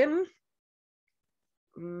question,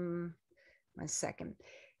 1 second.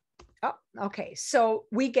 Oh, okay. So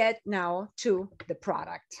we get now to the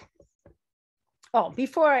product. Oh,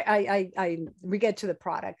 before we get to the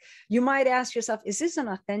product, you might ask yourself, is this an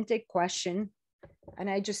authentic question? And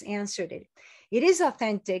I just answered it. It is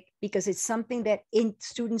authentic because it's something that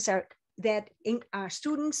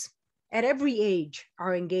students at every age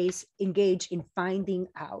are engaged in finding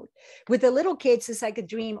out. With the little kids, it's like a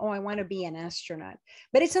dream. Oh, I want to be an astronaut.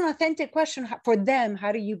 But it's an authentic question for them.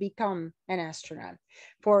 How do you become an astronaut?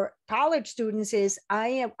 For college students is,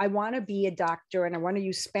 I want to be a doctor and I want to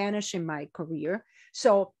use Spanish in my career.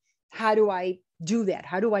 So how do I do that?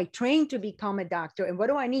 How do I train to become a doctor? And what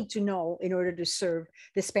do I need to know in order to serve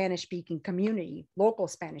the Spanish-speaking community, local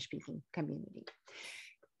Spanish-speaking community?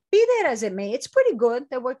 Be that as it may, it's pretty good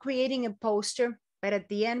that we're creating a poster, but at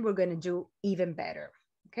the end, we're going to do even better.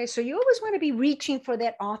 Okay, so you always want to be reaching for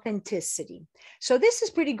that authenticity. So this is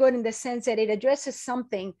pretty good in the sense that it addresses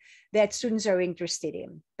something that students are interested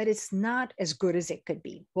in, but it's not as good as it could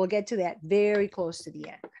be. We'll get to that very close to the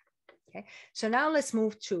end. Okay, so now let's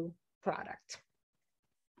move to product.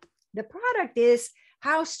 The product is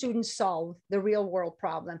how students solve the real world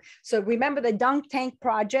problem. So remember the dunk tank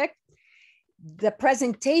project? The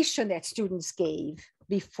presentation that students gave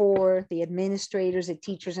before the administrators, the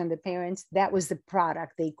teachers, and the parents, that was the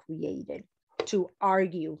product they created to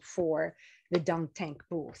argue for the dunk tank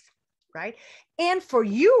booth, right? And for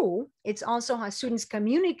you, it's also how students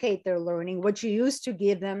communicate their learning, what you use to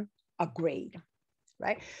give them a grade,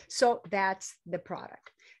 right? So that's the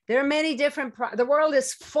product. There are many different, the world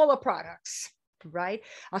is full of products, right?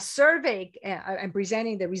 A survey and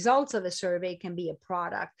presenting the results of a survey can be a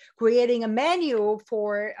product. Creating a menu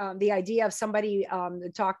for the idea of somebody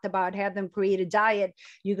talked about, have them create a diet,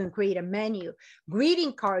 you can create a menu.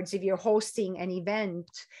 Greeting cards if you're hosting an event,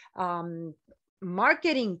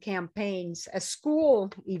 marketing campaigns, a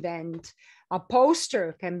school event, a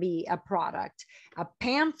poster can be a product, a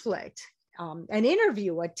pamphlet, an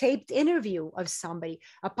interview, a taped interview of somebody,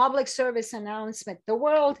 a public service announcement. The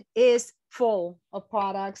world is full of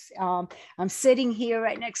products. I'm sitting here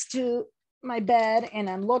right next to my bed and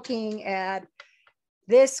I'm looking at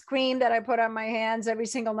this cream that I put on my hands every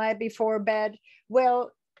single night before bed.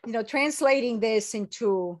 Well, you know, translating this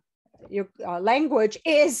into your language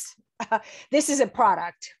is, this is a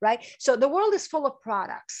product, right? So the world is full of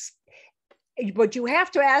products. But you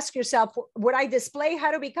have to ask yourself, would I display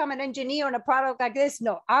how to become an engineer on a product like this?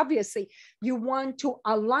 No, obviously you want to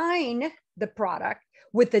align the product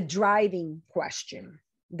with the driving question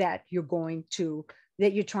that you're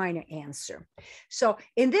trying to answer. So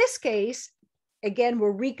in this case, again,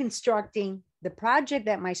 we're reconstructing the project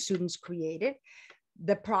that my students created.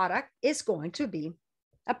 The product is going to be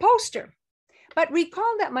a poster. But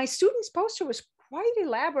recall that my students' poster was quite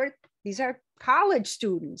elaborate. These are college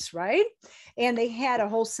students, right? And they had a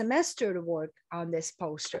whole semester to work on this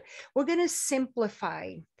poster. We're going to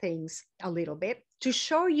simplify things a little bit to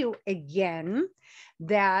show you again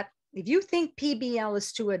that if you think PBL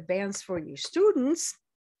is too advanced for your students,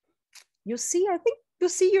 I think you'll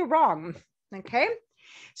see you're wrong, okay?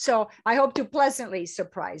 So I hope to pleasantly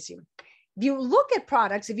surprise you. If you look at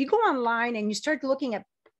products, if you go online and you start looking at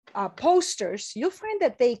posters, you'll find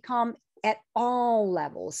that they come at all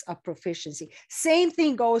levels of proficiency. Same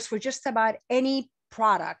thing goes for just about any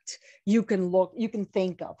product you can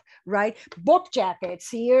think of, right? Book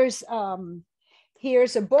jackets. Here's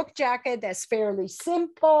a book jacket that's fairly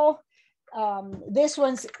simple. This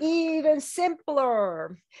one's even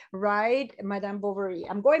simpler, right? Madame Bovary.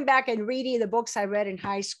 I'm going back and reading the books I read in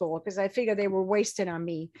high school because I figured they were wasted on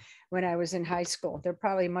me when I was in high school. They're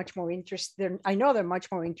probably much more interesting. I know they're much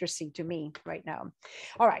more interesting to me right now.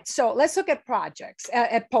 All right, so let's look at projects,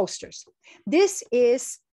 at posters. This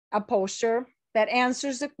is a poster that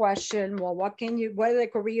answers the question, well, what are the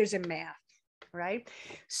careers in math, right?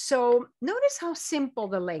 So notice how simple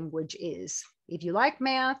the language is. If you like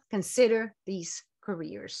math, consider these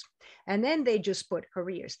careers. And then they just put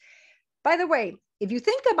careers. By the way, if you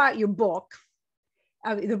think about your book,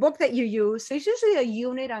 the book that you use, there's usually a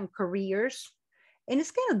unit on careers, and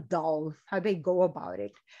it's kind of dull how they go about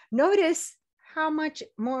it. Notice how much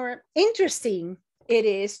more interesting it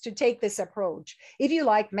is to take this approach. If you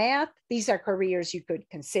like math, these are careers you could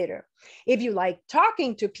consider. If you like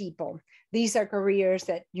talking to people, these are careers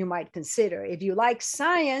that you might consider. If you like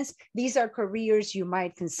science, these are careers you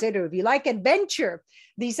might consider. If you like adventure,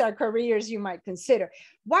 these are careers you might consider.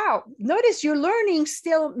 Wow, notice you're learning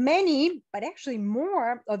still many, but actually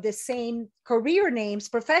more of the same career names,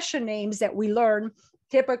 profession names that we learn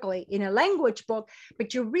typically in a language book,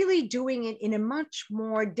 but you're really doing it in a much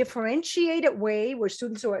more differentiated way where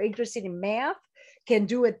students who are interested in math can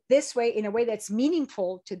do it this way in a way that's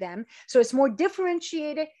meaningful to them. So it's more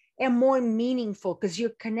differentiated and more meaningful because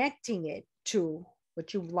you're connecting it to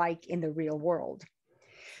what you like in the real world.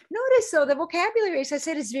 Notice though, the vocabulary, as I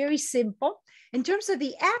said, is very simple. In terms of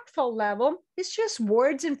the ACTFL level, it's just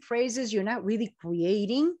words and phrases you're not really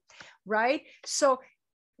creating, right? So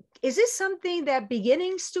is this something that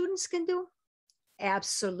beginning students can do?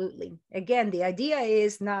 Absolutely. Again, the idea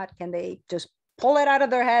is not, can they just pull it out of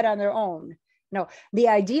their head on their own? No, the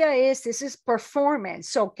idea is this is performance.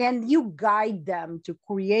 So can you guide them to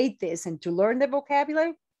create this and to learn the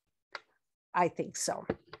vocabulary? I think so.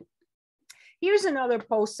 Here's another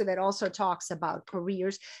poster that also talks about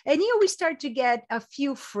careers. And here we start to get a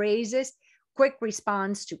few phrases: quick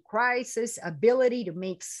response to crisis, ability to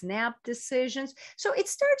make snap decisions. So it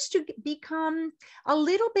starts to become a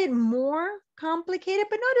little bit more complicated,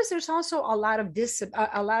 but notice there's also a lot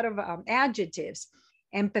of adjectives: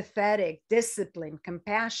 empathetic, disciplined,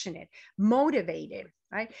 compassionate, motivated,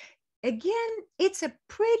 right? Again, it's a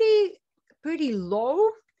pretty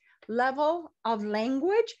low level of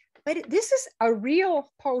language, but this is a real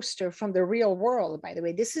poster from the real world, by the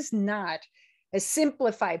way. This is not a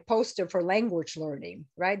simplified poster for language learning,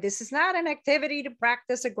 right? This is not an activity to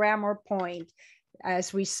practice a grammar point,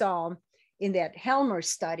 as we saw in that Helmer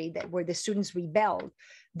study where the students rebelled.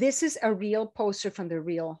 This is a real poster from the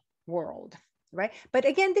real world, right? But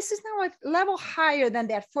again, this is now a level higher than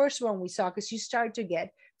that first one we saw, because you start to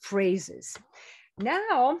get phrases.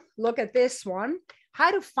 Now, look at this one: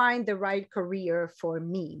 how to find the right career for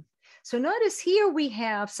me. So notice here we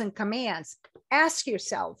have some commands. Ask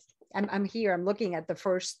yourself, I'm here, I'm looking at the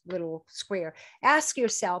first little square. Ask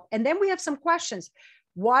yourself, and then we have some questions.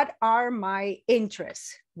 What are my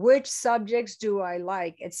interests? Which subjects do I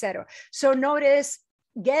like, etc. So notice,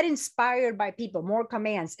 get inspired by people, more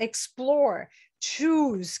commands, explore,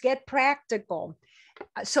 choose, get practical.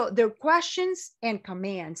 So they're questions and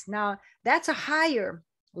commands. Now that's a higher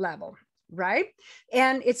level, right?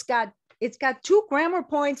 And it's got two grammar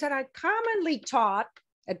points that are commonly taught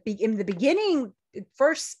in the beginning,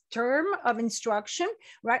 first term of instruction,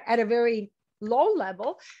 right, at a very low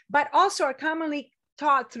level, but also are commonly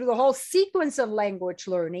taught through the whole sequence of language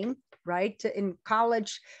learning, right? In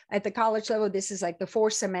college, at the college level, this is like the 4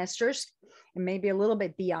 semesters, and maybe a little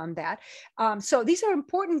bit beyond that. So these are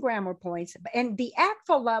important grammar points. And the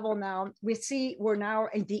ACTFL level now, we see we're now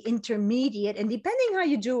in the intermediate, and depending how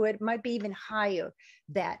you do it, might be even higher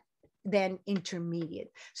than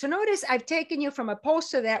intermediate. So notice I've taken you from a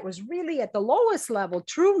poster that was really at the lowest level,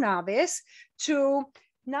 true novice, to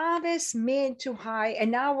novice, mid to high, and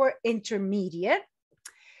now we're intermediate.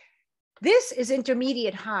 This is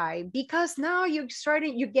intermediate high because now you're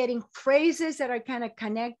getting phrases that are kind of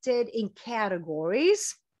connected in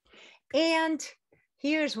categories. And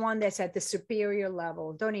here's one that's at the superior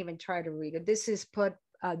level. Don't even try to read it. This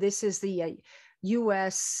is the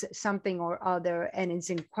US something or other, and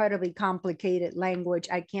it's incredibly complicated language.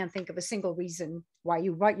 I can't think of a single reason why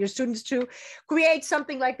you want your students to create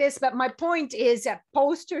something like this. But my point is that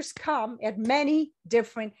posters come at many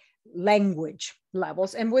different language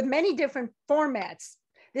levels and with many different formats.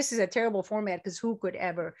 This is a terrible format because who could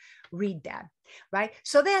ever read that, right?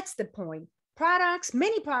 So that's the point.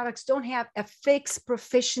 Many products don't have a fixed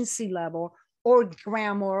proficiency level or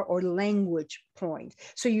grammar or language point.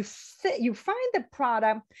 So you find the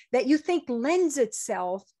product that you think lends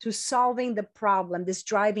itself to solving the problem, this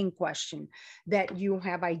driving question that you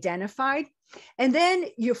have identified. And then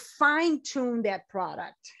you fine tune that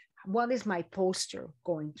product. What is my poster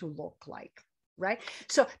going to look like, right?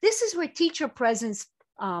 So this is where teacher presence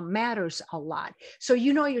matters a lot. So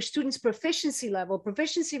you know your students' proficiency level.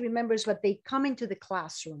 Proficiency, remember, is what they come into the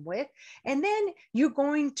classroom with. And then you're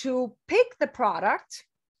going to pick the product.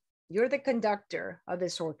 You're the conductor of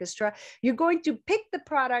this orchestra. You're going to pick the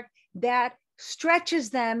product that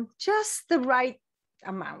stretches them just the right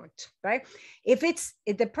amount, right? If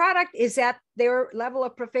the product is at their level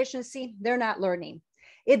of proficiency, they're not learning.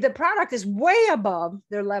 If the product is way above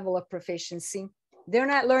their level of proficiency, they're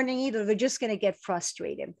not learning either. They're just going to get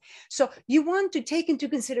frustrated. So you want to take into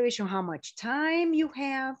consideration how much time you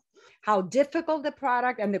have, how difficult the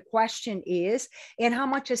product and the question is, and how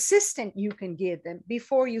much assistance you can give them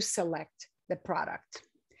before you select the product,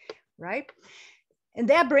 right? And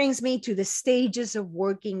that brings me to the stages of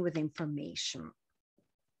working with information.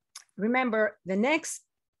 Remember, the next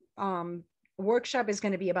workshop is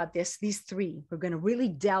going to be about these 3. We're going to really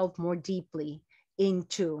delve more deeply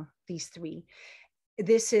into these 3.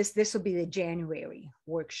 This will be the January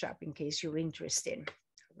workshop in case you're interested,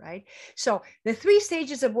 right? So the 3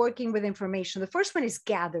 stages of working with information. The first one is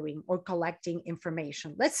gathering or collecting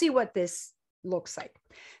information. Let's see what this looks like.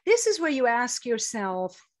 This is where you ask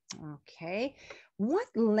yourself, okay, what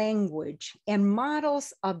language and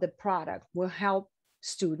models of the product will help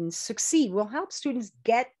students succeed, will help students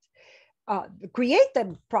get create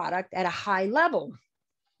the product at a high level.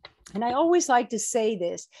 And I always like to say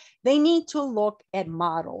this, they need to look at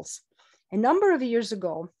models. A number of years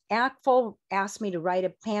ago, ACTFL asked me to write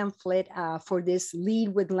a pamphlet for this Lead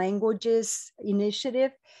with Languages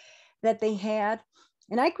initiative that they had.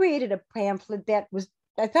 And I created a pamphlet that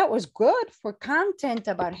I thought was good for content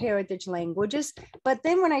about heritage languages. But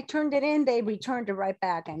then when I turned it in, they returned it right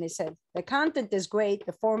back and they said, the content is great,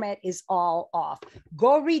 the format is all off.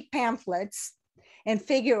 Go read pamphlets and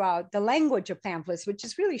figure out the language of pamphlets, which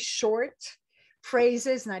is really short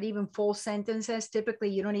phrases, not even full sentences. Typically,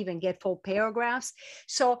 you don't even get full paragraphs.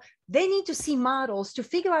 So they need to see models to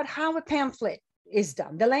figure out how a pamphlet is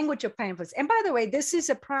done, the language of pamphlets. And by the way, this is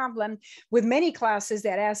a problem with many classes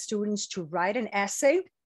that ask students to write an essay.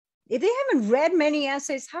 If they haven't read many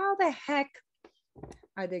essays, how the heck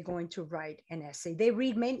are they going to write an essay? They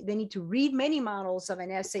need to read many models of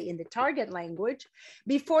an essay in the target language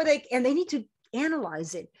before they need to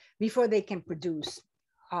analyze it before they can produce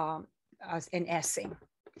an essay.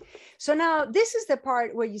 So now this is the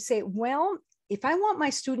part where you say, well, if I want my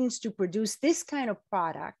students to produce this kind of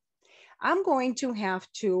product, I'm going to have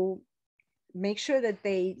to make sure that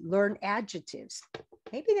they learn adjectives.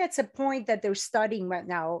 Maybe that's a point that they're studying right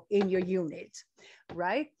now in your unit,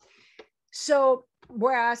 right? So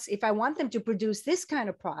whereas if I want them to produce this kind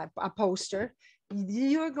of a poster,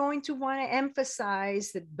 you're going to want to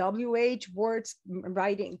emphasize the WH words,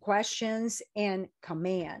 writing questions and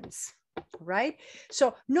commands, right?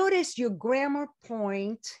 So notice your grammar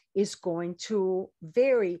point is going to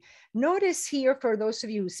vary. Notice here, for those of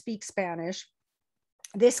you who speak Spanish,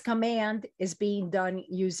 this command is being done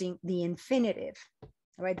using the infinitive,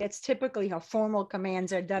 right? That's typically how formal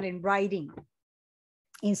commands are done in writing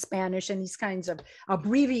in Spanish and these kinds of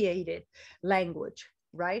abbreviated language,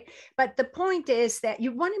 right? But the point is that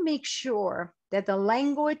you want to make sure that the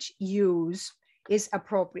language used is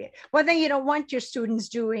appropriate. One thing you don't want your students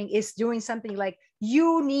doing is doing something like,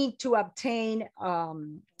 you need to obtain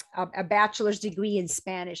a bachelor's degree in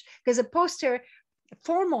Spanish, because a poster,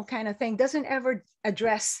 formal kind of thing, doesn't ever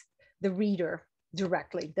address the reader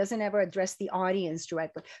directly, doesn't ever address the audience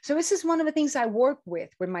directly. So this is one of the things I work with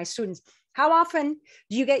my students. How often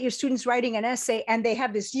do you get your students writing an essay and they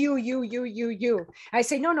have this you? I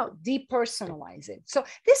say, no, depersonalize it. So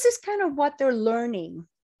this is kind of what they're learning.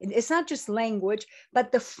 It's not just language,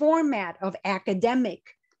 but the format of academic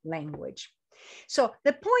language. So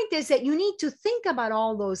the point is that you need to think about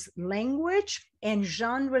all those language and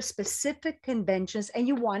genre specific conventions, and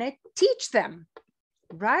you want to teach them,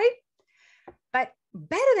 right? But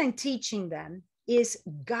better than teaching them is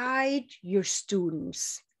guide your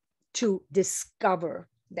students to discover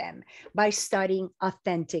them by studying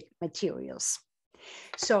authentic materials.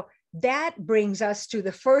 So that brings us to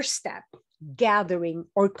the first step, gathering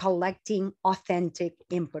or collecting authentic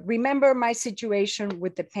input. Remember my situation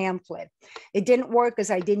with the pamphlet. It didn't work because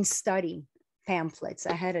I didn't study pamphlets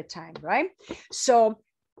ahead of time, right? So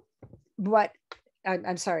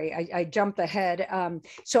I'm sorry, I jumped ahead.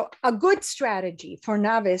 So a good strategy for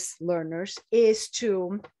novice learners is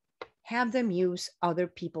to have them use other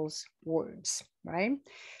people's words, right?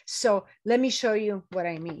 So let me show you what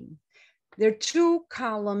I mean. There are two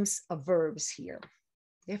columns of verbs here.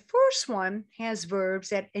 The first one has verbs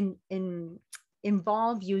that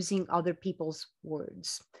involve using other people's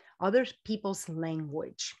words, other people's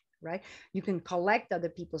language, right? You can collect other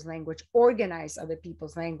people's language, organize other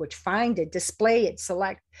people's language, find it, display it,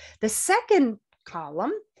 select. The second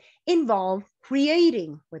column involves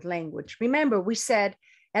creating with language. Remember, we said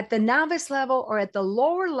at the novice level or at the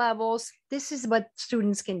lower levels, this is what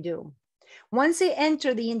students can do. Once they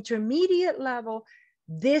enter the intermediate level,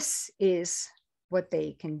 this is what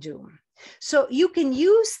they can do. So you can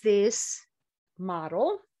use this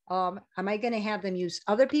model. Am I going to have them use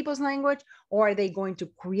other people's language, or are they going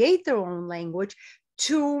to create their own language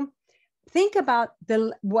to think about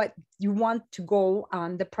what you want to go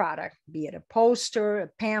on the product, be it a poster, a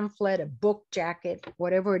pamphlet, a book jacket,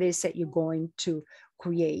 whatever it is that you're going to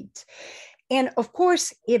create. And of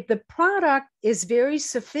course, if the product is very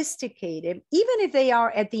sophisticated, even if they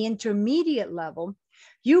are at the intermediate level,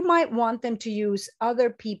 you might want them to use other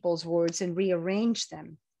people's words and rearrange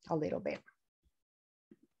them a little bit.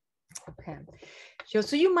 Okay,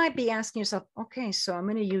 so you might be asking yourself, okay, so I'm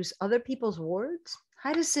going to use other people's words.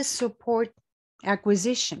 How does this support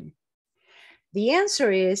acquisition? The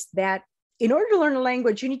answer is that in order to learn a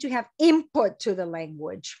language, you need to have input to the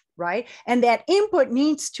language, right? And that input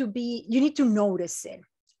needs to be, you need to notice it,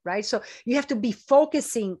 right? So you have to be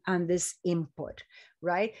focusing on this input,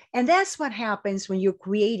 right? And that's what happens when you're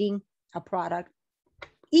creating a product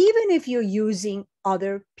even if you're using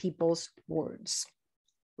other people's words,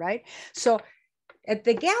 right? So at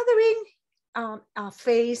the gathering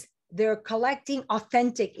phase, they're collecting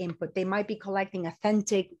authentic input. They might be collecting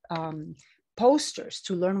authentic posters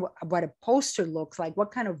to learn what a poster looks like,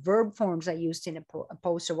 what kind of verb forms are used in a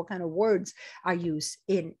poster, what kind of words are used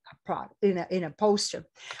in a poster.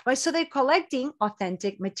 Right? So they're collecting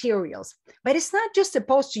authentic materials. But it's not just a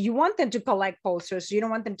poster. You want them to collect posters. You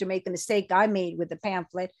don't want them to make the mistake I made with the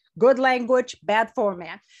pamphlet. Good language, bad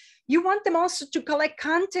format. You want them also to collect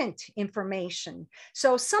content information.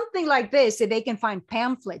 So something like this, if they can find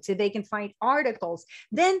pamphlets, if they can find articles,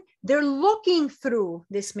 then they're looking through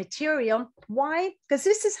this material. Why? Because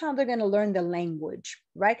this is how they're going to learn the language,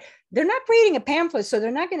 right? They're not reading a pamphlet, so they're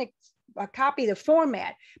not going to copy the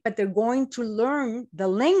format, but they're going to learn the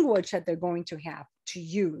language that they're going to have to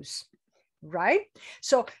use, right?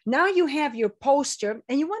 So now you have your poster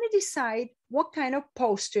and you want to decide what kind of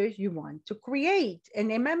poster you want to create. And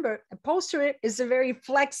remember, a poster is a very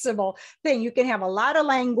flexible thing. You can have a lot of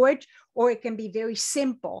language or it can be very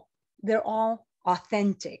simple. They're all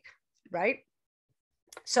authentic, right?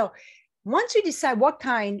 So once you decide what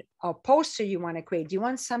kind of poster you want to create, do you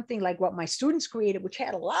want something like what my students created, which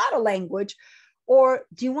had a lot of language, or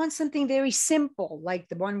do you want something very simple, like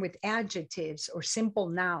the one with adjectives or simple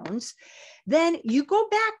nouns? Then you go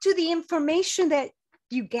back to the information that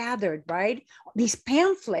you gathered, right? These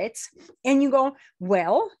pamphlets, and you go,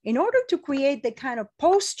 well, in order to create the kind of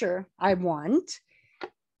poster I want,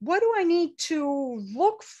 what do I need to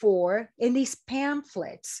look for in these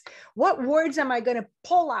pamphlets? What words am I going to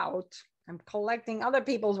pull out? I'm collecting other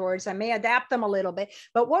people's words. I may adapt them a little bit,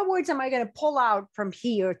 but what words am I going to pull out from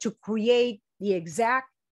here to create the exact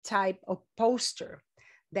type of poster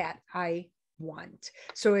that I want?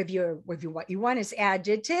 So if what you want is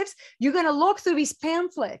adjectives, you're going to look through these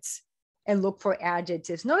pamphlets and look for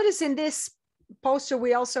adjectives. Notice in this poster,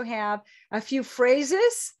 we also have a few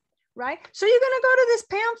phrases, right? So you're going to go to this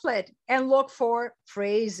pamphlet and look for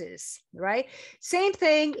phrases, right? Same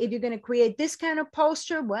thing, if you're going to create this kind of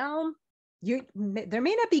poster, well, there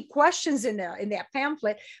may not be questions in that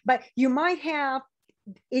pamphlet, but you might have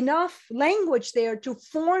enough language there to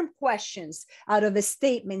form questions out of the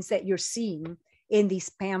statements that you're seeing in these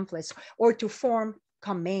pamphlets, or to form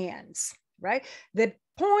commands, right? The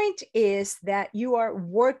point is that you are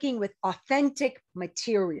working with authentic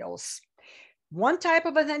materials. One type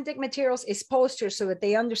of authentic materials is posters, so that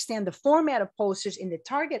they understand the format of posters in the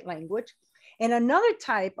target language. And another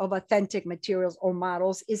type of authentic materials or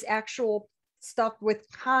models is actual stuff with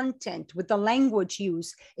content, with the language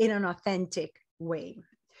used in an authentic way,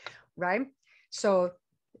 right? So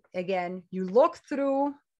again, you look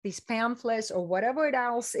through these pamphlets or whatever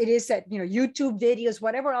else it is that, YouTube videos,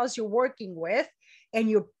 whatever else you're working with, and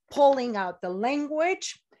you're pulling out the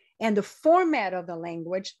language and the format of the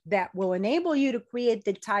language that will enable you to create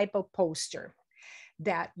the type of poster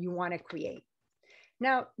that you want to create.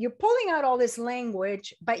 Now, you're pulling out all this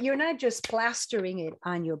language, but you're not just plastering it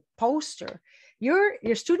on your poster. Your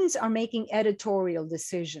students are making editorial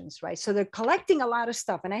decisions, right? So they're collecting a lot of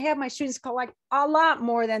stuff. And I have my students collect a lot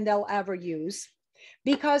more than they'll ever use,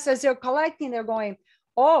 because as they're collecting, they're going,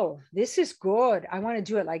 oh, this is good. I want to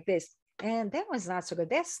do it like this. And that one's not so good.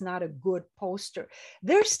 That's not a good poster.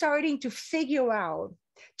 They're starting to figure out,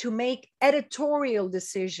 to make editorial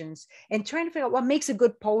decisions and trying to figure out what makes a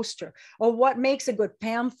good poster, or what makes a good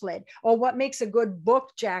pamphlet, or what makes a good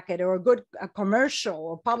book jacket, or a good commercial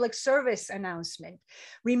or public service announcement.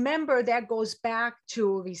 Remember, that goes back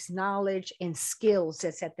to these knowledge and skills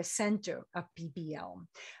that's at the center of PBL.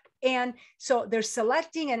 And so they're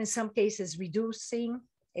selecting, and in some cases reducing,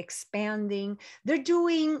 expanding. They're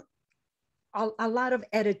doing a lot of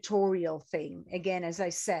editorial thing. Again, as I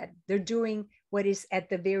said, they're doing what is at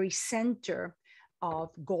the very center of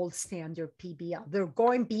gold standard PBL. They're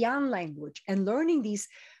going beyond language and learning these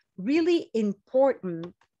really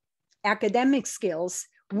important academic skills,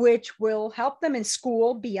 which will help them in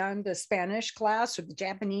school beyond the Spanish class or the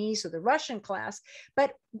Japanese or the Russian class,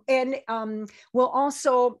 and will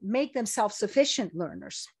also make them self-sufficient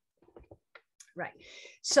learners. Right.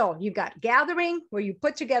 So you've got gathering, where you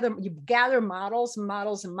put together, you gather models, and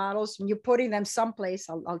you're putting them someplace.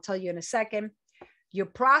 I'll tell you in a second. You're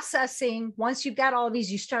processing. Once you've got all of these,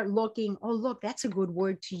 you start looking, oh, look, that's a good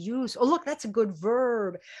word to use. Oh, look, that's a good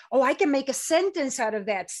verb. Oh, I can make a sentence out of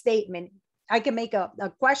that statement. I can make a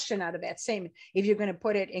question out of that statement if you're going to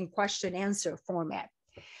put it in question answer format.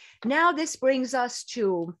 Now this brings us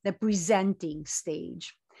to the presenting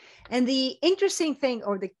stage. And the interesting thing,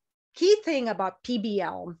 or the key thing about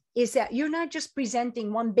PBL, is that you're not just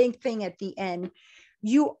presenting one big thing at the end.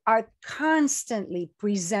 you are constantly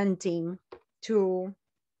presenting to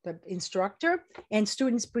the instructor and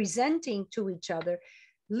students presenting to each other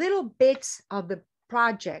little bits of the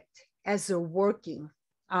project as they're working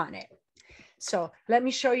on it. So let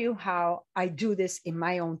me show you how I do this in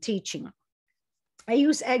my own teaching. I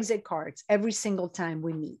use exit cards every single time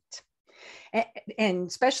we meet, and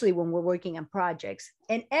especially when we're working on projects.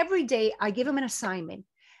 And every day I give them an assignment,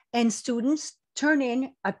 and students turn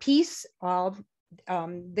in a piece of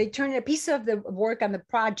they turn a piece of the work on the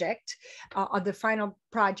project, of the final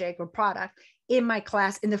project or product in my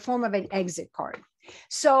class in the form of an exit card.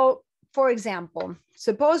 So for example,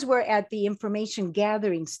 suppose we're at the information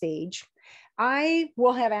gathering stage. I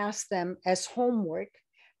will have asked them as homework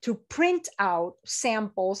to print out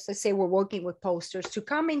samples. Let's say we're working with posters, to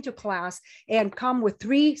come into class and come with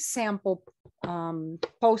 3 sample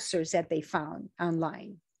posters that they found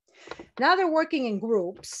online. Now they're working in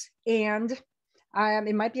groups, and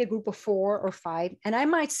it might be a group of 4 or 5. And I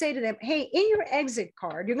might say to them, hey, in your exit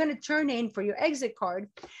card, you're going to turn in for your exit card,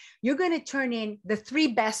 you're going to turn in the 3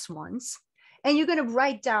 best ones. And you're going to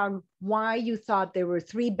write down why you thought there were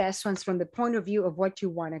 3 best ones from the point of view of what you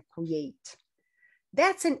want to create.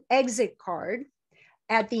 That's an exit card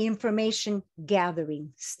at the information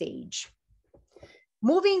gathering stage.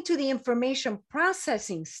 Moving to the information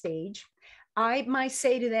processing stage, I might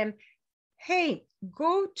say to them, hey,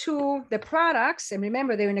 go to the products. And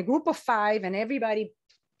remember, they're in a group of 5 and everybody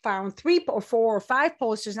found 3 or 4 or 5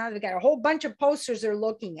 posters. Now they've got a whole bunch of posters they're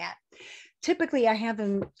looking at. Typically, I have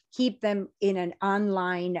them keep them in an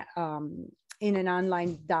online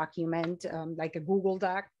document, like a Google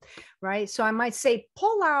Doc, right? So I might say,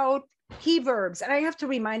 pull out key verbs. And I have to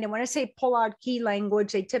remind them, when I say pull out key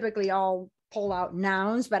language, they typically all pull out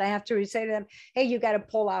nouns, but I have to say to them, hey, you got to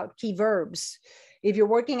pull out key verbs. If you're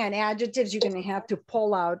working on adjectives, you're going to have to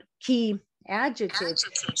pull out key adjectives.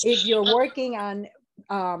 If you're working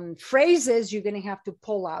on phrases, you're going to have to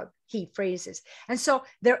pull out key phrases. And so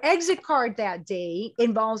their exit card that day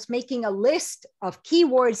involves making a list of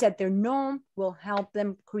keywords that they know will help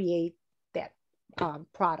them create that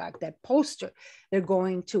product, that poster they're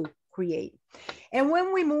going to create. And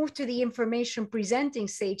when we move to the information presenting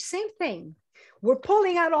stage, same thing. We're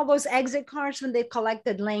pulling out all those exit cards when they've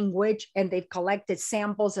collected language and they've collected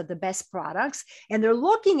samples of the best products, and they're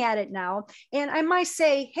looking at it now. And I might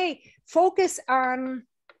say, hey, focus on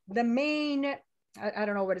the main, I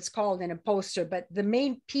don't know what it's called in a poster, but the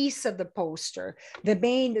main piece of the poster, the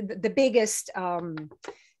biggest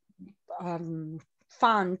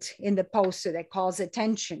font in the poster that calls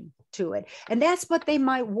attention to it. And that's what they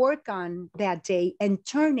might work on that day and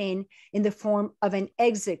turn in the form of an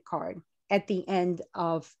exit card at the end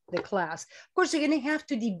of the class. Of course, you're going to have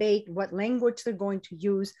to debate what language they're going to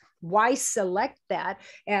use, why select that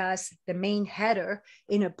as the main header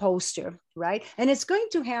in a poster, right? And it's going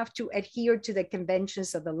to have to adhere to the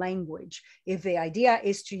conventions of the language. If the idea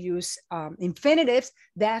is to use infinitives,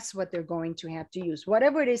 that's what they're going to have to use.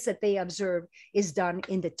 Whatever it is that they observe is done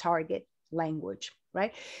in the target language,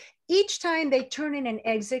 right? Each time they turn in an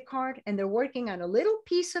exit card and they're working on a little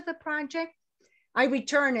piece of the project, I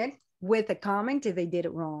return it with a comment if they did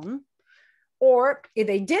it wrong. Or if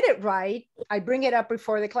they did it right, I bring it up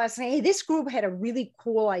before the class and say, hey, this group had a really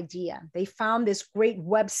cool idea. They found this great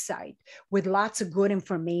website with lots of good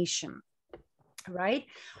information, right?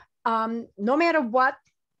 No matter what,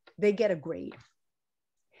 they get a grade.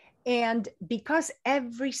 And because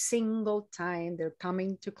every single time they're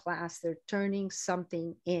coming to class, they're turning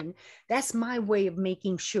something in, that's my way of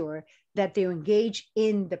making sure that they're engaged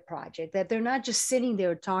in the project, that they're not just sitting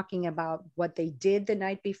there talking about what they did the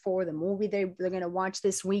night before, the movie they're going to watch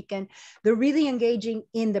this weekend. They're really engaging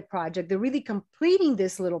in the project. They're really completing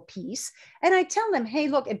this little piece. And I tell them, hey,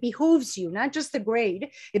 look, it behooves you, not just the grade.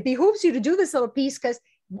 It behooves you to do this little piece because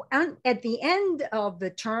at the end of the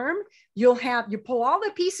term, you pull all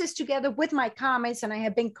the pieces together with my comments, and I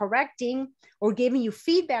have been correcting or giving you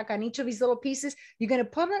feedback on each of these little pieces. You're going to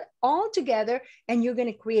put it all together and you're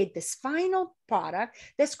going to create this final product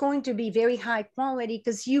that's going to be very high quality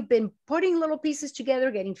because you've been putting little pieces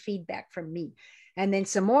together, getting feedback from me. And then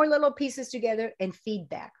some more little pieces together and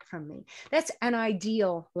feedback from me. That's an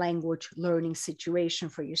ideal language learning situation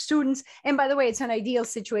for your students. And by the way, it's an ideal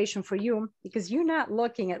situation for you because you're not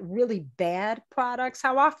looking at really bad products.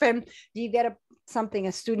 How often do you get something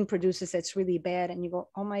a student produces that's really bad and you go,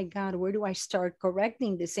 oh my God, where do I start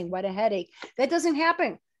correcting this thing? What a headache. That doesn't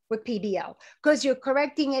happen with PBL because you're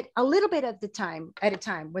correcting it a little bit at a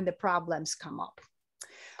time when the problems come up.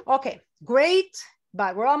 Okay, great.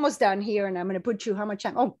 but we're almost done here, and I'm going to put you how much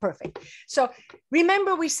time. Oh, perfect. So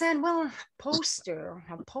remember we said, well, a poster,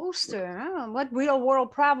 what real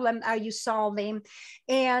world problem are you solving?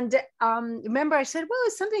 And remember I said, well,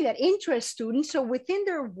 it's something that interests students. So within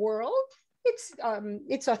their world,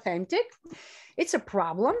 it's authentic. It's a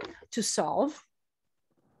problem to solve.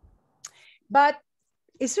 But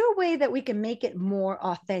is there a way that we can make it more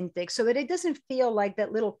authentic so that it doesn't feel like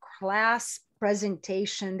that little class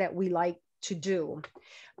presentation that we like to do,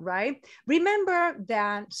 right? Remember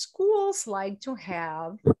that schools like to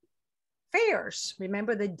have fairs.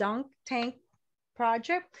 Remember the Dunk Tank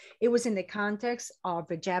project? It was in the context of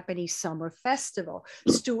the Japanese Summer Festival.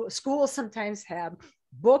 Schools sometimes have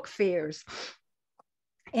book fairs,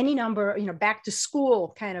 any number, back to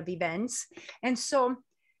school kind of events. And so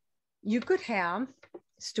you could have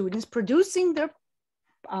students producing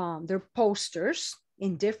their posters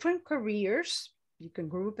in different careers. You can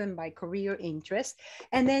group them by career interest,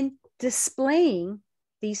 and then displaying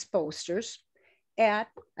these posters at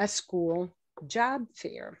a school job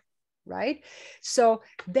fair, right? So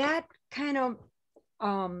that kind of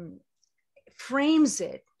frames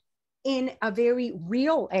it in a very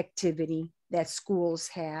real activity that schools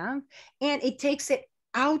have, and it takes it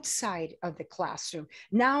outside of the classroom.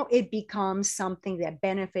 Now it becomes something that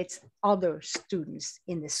benefits other students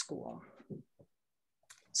in the school.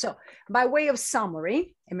 So by way of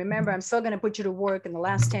summary, and remember, I'm still going to put you to work in the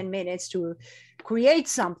last 10 minutes to create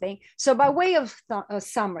something. So by way of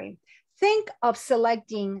summary, think of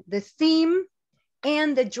selecting the theme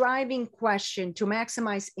and the driving question to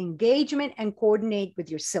maximize engagement and coordinate with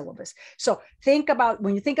your syllabus. So think about,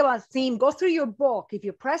 when you think about theme, go through your book. If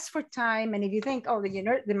you're pressed for time, and if you think, oh,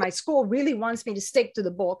 then my school really wants me to stick to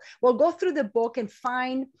the book, well, go through the book and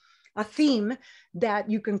find a theme that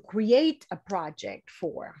you can create a project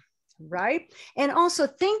for, right? And also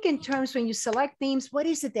think in terms, when you select themes, what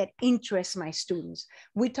is it that interests my students?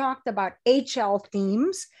 We talked about HL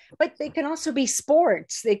themes, but they can also be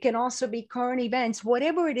sports. They can also be current events,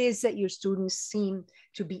 whatever it is that your students seem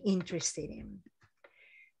to be interested in.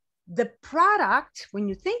 The product, when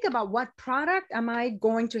you think about what product am I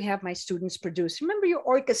going to have my students produce, remember you're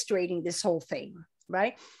orchestrating this whole thing,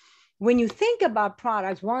 right? When you think about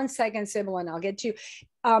products, 1 second, Sybil, and I'll get to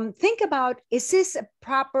you. Think about, is this a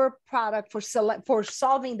proper product for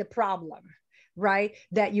solving the problem, right,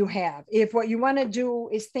 that you have? If what you want to do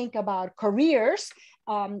is think about careers,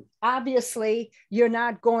 obviously you're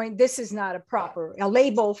not going, this is not a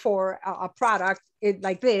label for a product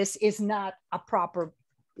like this is not a proper,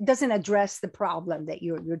 it doesn't address the problem that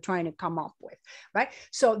you're trying to come up with, right?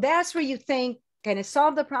 So that's where you think, can it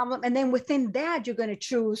solve the problem? And then within that, you're going to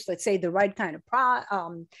choose, let's say, the right kind of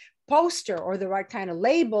poster or the right kind of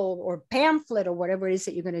label or pamphlet or whatever it is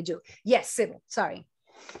that you're going to do. Yes, Sybil, sorry.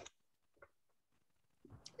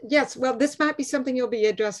 Yes, well, this might be something you'll be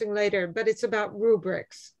addressing later, but it's about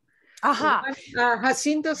rubrics. Aha.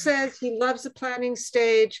 Jacinto says he loves the planning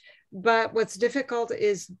stage, but what's difficult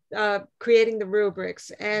is creating the rubrics.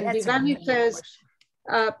 And Vivani says,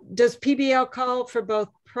 does PBL call for both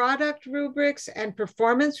product rubrics and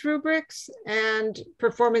performance rubrics and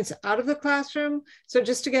performance out of the classroom? So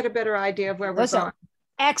just to get a better idea of where we're going.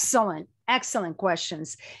 Excellent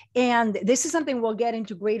questions. And this is something we'll get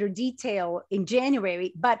into greater detail in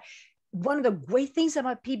January. But one of the great things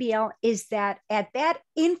about PBL is that at that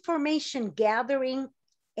information gathering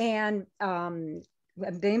and the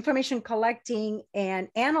information collecting and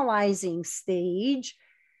analyzing stage,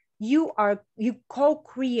 you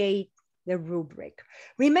co-create the rubric.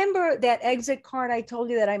 Remember that exit card I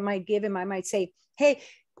told you that I might give him? I might say, hey,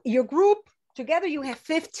 your group, together you have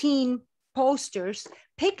 15 posters,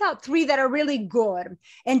 pick out 3 that are really good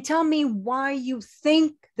and tell me why you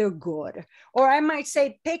think they're good. Or I might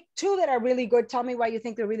say, pick 2 that are really good, tell me why you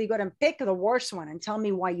think they're really good, and pick the worst one and tell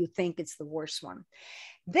me why you think it's the worst one.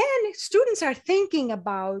 Then students are thinking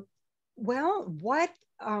about, well, what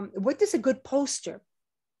does a good poster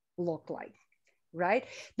look like, right?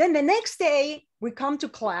 Then the next day we come to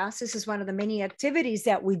class. This is one of the many activities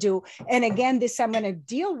that we do. And again, this I'm going to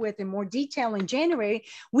deal with in more detail in January.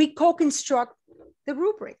 We co-construct the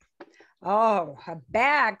rubric. Oh, a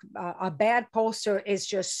bad poster is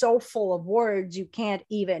just so full of words, you can't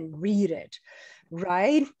even read it,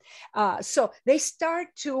 right? So they start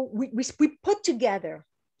to, we put together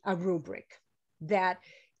a rubric that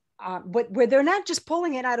where they're not just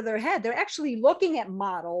pulling it out of their head, they're actually looking at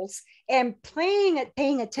models and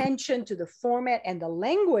paying attention to the format and the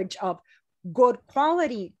language of good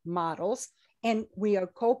quality models. And we are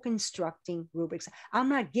co-constructing rubrics. I'm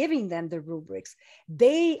not giving them the rubrics.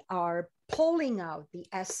 They are pulling out the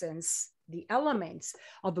essence, the elements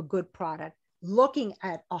of a good product looking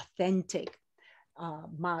at authentic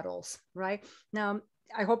models, right? Now,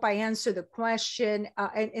 I hope I answered the question.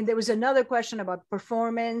 And there was another question about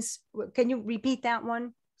performance. Can you repeat that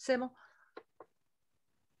one, Sybil?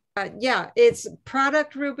 Yeah, it's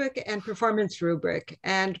product rubric and performance rubric.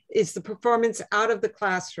 And it's the performance out of the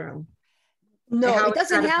classroom. No, it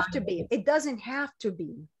doesn't have to be. It doesn't have to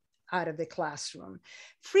be out of the classroom.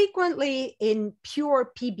 Frequently in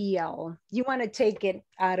pure PBL, you want to take it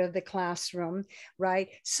out of the classroom, right?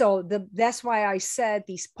 So that's why I said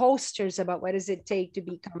these posters about what does it take to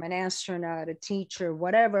become an astronaut, a teacher,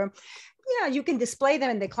 whatever. Yeah, you can display them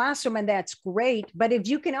in the classroom and that's great. But if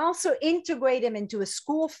you can also integrate them into a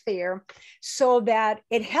school fair so that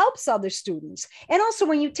it helps other students. And also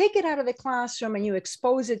when you take it out of the classroom and you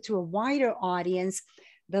expose it to a wider audience,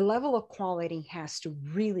 the level of quality has to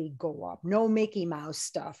really go up. No Mickey Mouse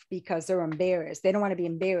stuff because they're embarrassed. They don't want to be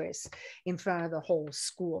embarrassed in front of the whole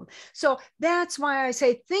school. So that's why I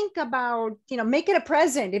say, think about, make it a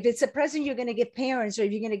present. If it's a present you're going to give parents, or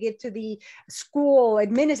if you're going to give to the school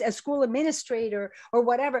administrator or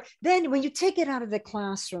whatever, then when you take it out of the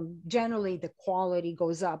classroom, generally the quality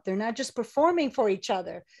goes up. They're not just performing for each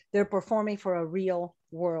other. They're performing for a real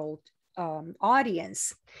world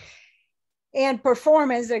audience. And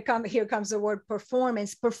performance, here comes the word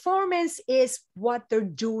performance. Performance is what they're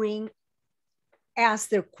doing as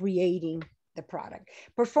they're creating the product.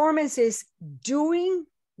 Performance is doing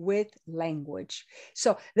with language.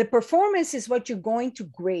 So the performance is what you're going to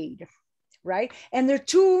grade, right? And there are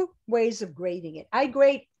two ways of grading it. I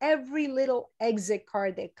grade every little exit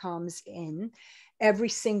card that comes in every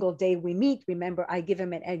single day we meet. Remember, I give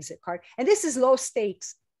them an exit card. And this is low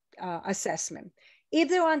stakes assessment. If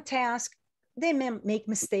they're on task, they may make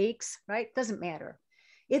mistakes, right? Doesn't matter.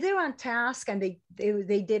 If they're on task and they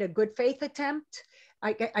did a good faith attempt,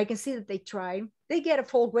 I can see that they tried, they get a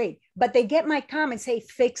full grade, but they get my comments, hey,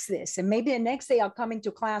 fix this. And maybe the next day I'll come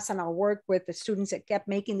into class and I'll work with the students that kept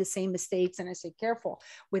making the same mistakes. And I say, careful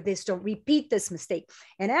with this, don't repeat this mistake.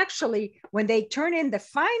 And actually, when they turn in the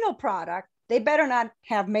final product, they better not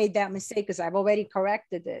have made that mistake because I've already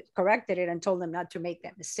corrected it and told them not to make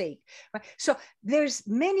that mistake. Right? So there's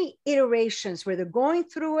many iterations where they're going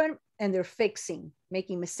through it and they're fixing,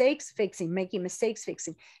 making mistakes, fixing, making mistakes,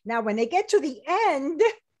 fixing. Now, when they get to the end,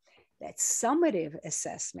 that's summative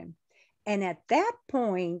assessment. And at that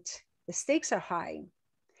point, the stakes are high.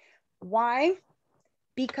 Why?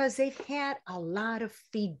 Because they've had a lot of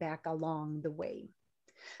feedback along the way.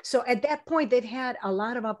 So at that point, they've had a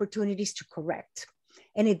lot of opportunities to correct.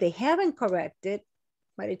 And if they haven't corrected,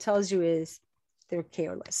 what it tells you is they're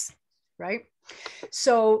careless, right?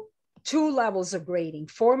 So two levels of grading: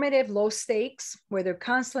 formative, low stakes, where they're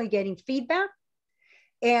constantly getting feedback.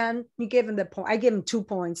 And you give them I give them 2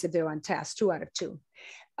 points if they're on task, 2 out of 2.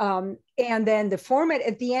 And then the format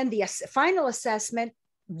at the end, the final assessment,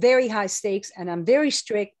 very high stakes, and I'm very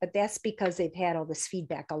strict, but that's because they've had all this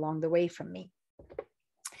feedback along the way from me.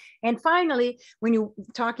 And finally, when you're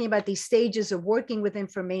talking about these stages of working with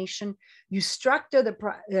information, you structure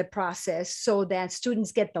the process so that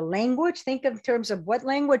students get the language. Think in terms of what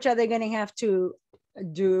language are they going to have to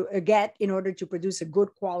get in order to produce a good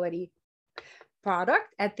quality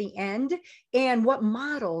product at the end, and what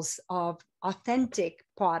models of authentic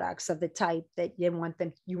products of the type that you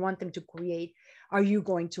want them to create are you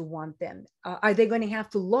going to want them? Are they going to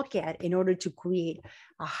have to look at in order to create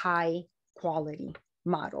a high quality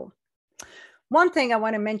model? One thing I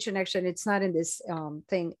want to mention, actually, it's not in this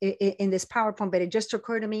thing, in this PowerPoint, but it just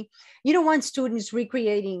occurred to me. You don't want students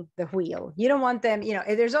recreating the wheel. You don't want them,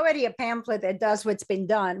 if there's already a pamphlet that does what's been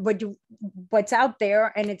done, what's out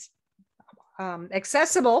there, and it's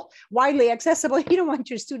accessible, widely accessible. You don't want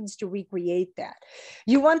your students to recreate that.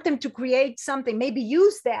 You want them to create something, maybe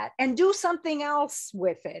use that and do something else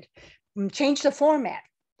with it. Change the format.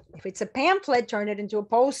 If it's a pamphlet, turn it into a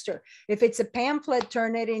poster. If it's a pamphlet,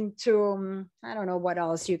 turn it into, I don't know what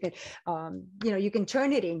else you can, you can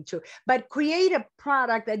turn it into, but create a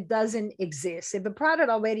product that doesn't exist. If a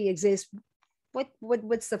product already exists,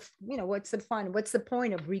 what's the fun? What's the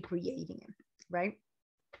point of recreating it, right?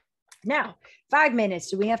 Now, 5 minutes.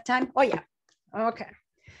 Do we have time? Oh, yeah. Okay.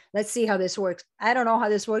 Let's see how this works. I don't know how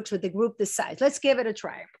this works with the group this size. Let's give it a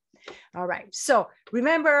try. All right. So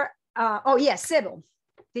remember, oh, yes, Sybil.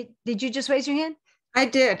 Did you just raise your hand? I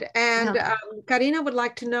did. And Karina would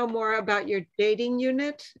like to know more about your dating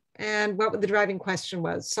unit and what the driving question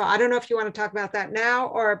was. So I don't know if you want to talk about that now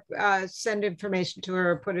or send information to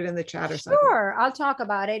her or put it in the chat or something. Sure, I'll talk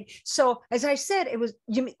about it. So as I said, it was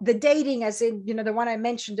the dating as in, the one I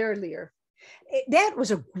mentioned earlier. That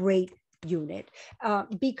was a great unit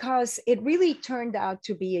because it really turned out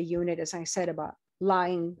to be a unit, as I said, about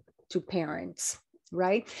lying to parents,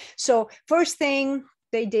 right? So first thing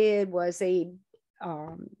they did was a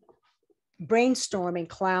brainstorming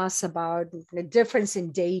class about the difference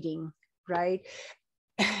in dating, right?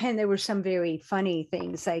 And there were some very funny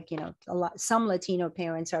things like, some Latino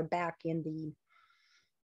parents are back in the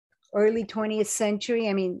early 20th century.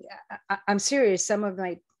 I mean, I'm serious. Some of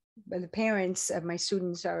the parents of my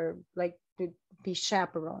students are like to be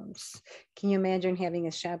chaperones. Can you imagine having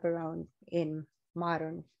a chaperone in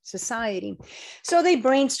modern society? So they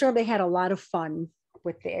brainstormed, they had a lot of fun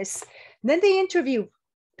with this. Then they interviewed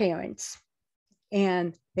parents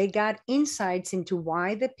and they got insights into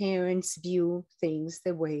why the parents view things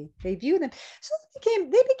the way they view them. So they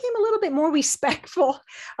became a little bit more respectful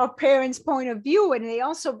of parents' point of view. And they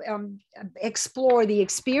also explore the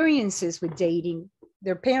experiences with dating,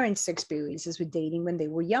 their parents' experiences with dating when they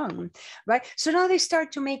were young, right? So now they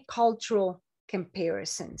start to make cultural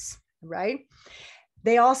comparisons, right?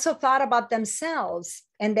 They also thought about themselves.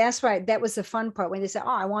 And that's why that was the fun part when they said, oh,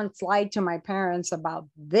 I once lied to my parents about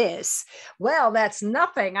this. Well, that's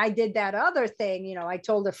nothing. I did that other thing. I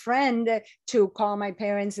told a friend to call my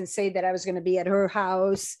parents and say that I was going to be at her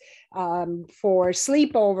house for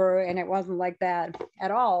sleepover. And it wasn't like that at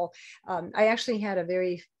all. I actually had a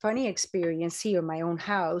very funny experience here in my own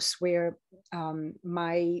house where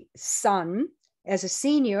my son, as a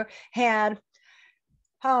senior, had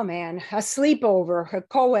a sleepover, a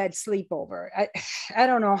co-ed sleepover. I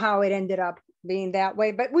don't know how it ended up being that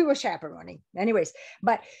way, but we were chaperoning anyways.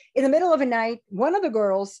 But in the middle of the night, one of the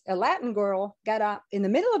girls, a Latin girl, got up in the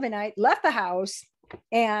middle of the night, left the house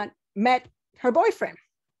and met her boyfriend.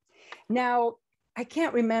 Now, I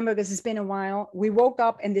can't remember because it's been a while. We woke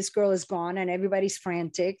up and this girl is gone and everybody's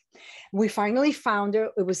frantic. We finally found her.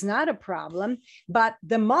 It was not a problem, but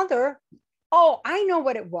the mother, oh, I know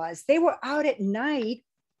what it was. They were out at night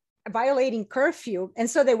violating curfew. And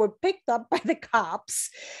so they were picked up by the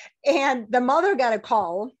cops. And the mother got a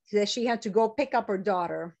call that she had to go pick up her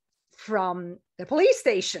daughter from the police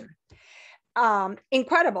station.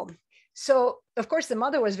 Incredible. So, of course, the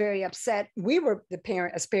mother was very upset. We were,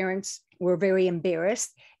 as parents, were very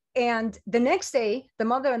embarrassed. And the next day, the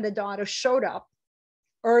mother and the daughter showed up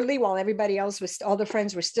early while everybody else all the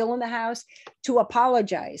friends were still in the house to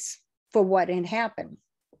apologize for what had happened.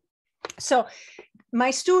 So my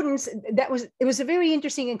students, it was a very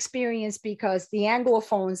interesting experience because the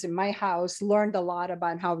Anglophones in my house learned a lot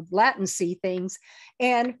about how Latins see things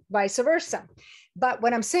and vice versa. But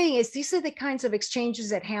what I'm saying is these are the kinds of exchanges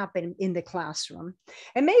that happen in the classroom.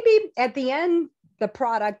 And maybe at the end, the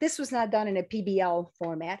product, this was not done in a PBL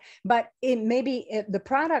format, but the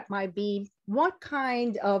product might be what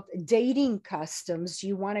kind of dating customs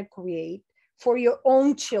you want to create for your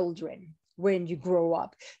own children when you grow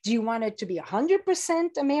up. Do you want it to be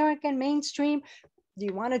 100% American mainstream? Do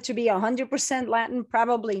you want it to be 100% Latin?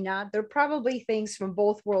 Probably not. There are probably things from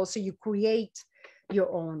both worlds, so you create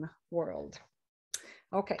your own world.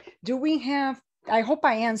 Okay, I hope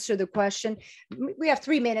I answered the question. We have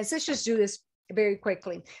 3 minutes. Let's just do this very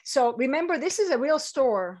quickly. So remember, this is a real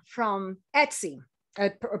store from Etsy, a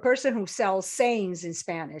person who sells sayings in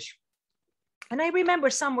Spanish. And I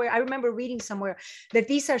remember reading somewhere that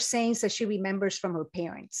these are sayings that she remembers from her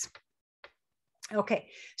parents. Okay,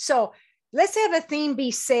 so let's have a theme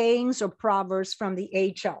be sayings or proverbs from the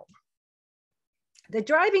HL. The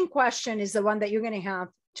driving question is the one that you're going to have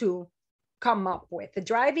to come up with. The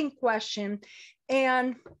driving question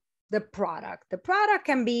and the product. The product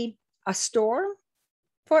can be a store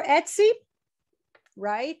for Etsy,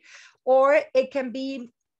 right? Or it can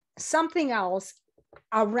be something else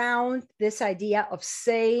around this idea of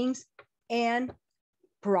sayings and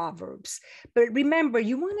proverbs. But remember,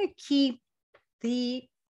 you want to keep the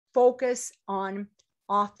focus on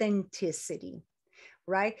authenticity,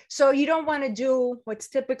 right? So you don't want to do what's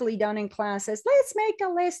typically done in classes. Let's make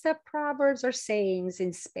a list of proverbs or sayings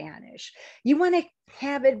in Spanish. You want to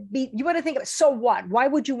have it be, you want to think of, so what? Why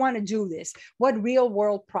would you want to do this? What real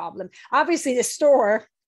world problem? Obviously, the store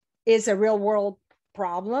is a real world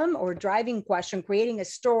problem or driving question. Creating a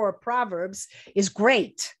store of proverbs is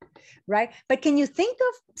great, right? But can you think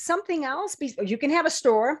of something else? You can have a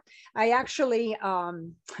store. I actually, I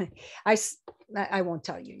won't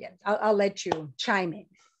tell you yet. I'll let you chime in.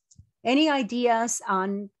 Any ideas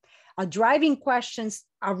on driving questions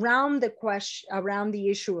around the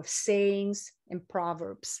issue of sayings and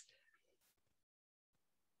proverbs?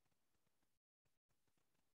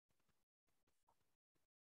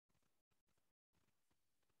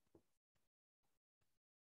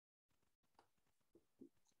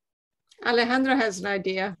 Alejandra has an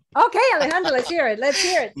idea. Okay, Alejandra, let's hear it. Let's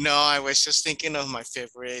hear it. No, I was just thinking of my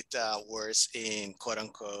favorite words in quote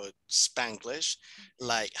unquote Spanglish,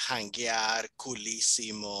 like hanguear,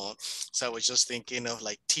 culísimo. So I was just thinking of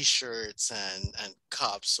like t-shirts and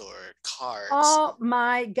cups or cards. Oh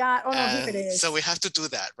my God. Oh no, here it is. So we have to do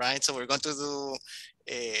that, right? So we're going to do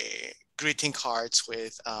greeting cards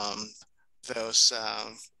with those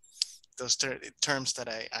terms that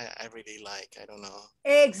I really like. I don't know.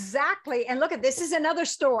 Exactly. And look at this is another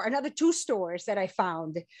store, another 2 stores that I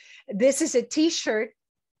found. This is a t-shirt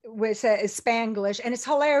with Spanglish, and it's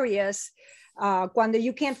hilarious. Cuando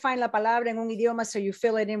you can't find la palabra en un idioma, so you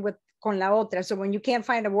fill it in with con la otra. So when you can't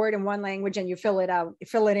find a word in one language and you fill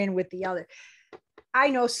it in with the other. I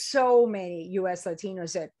know so many US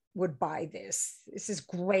Latinos that would buy this. This is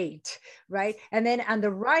great, right? And then on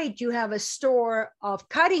the right, you have a store of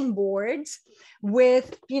cutting boards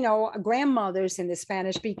with, you know, grandmothers in the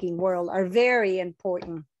Spanish speaking world are very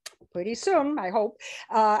important. Pretty soon, I hope.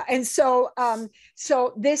 And so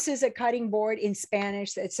this is a cutting board in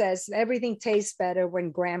Spanish that says everything tastes better when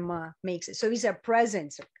grandma makes it. So these are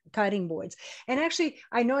presents, cutting boards. And actually,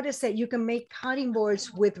 I noticed that you can make cutting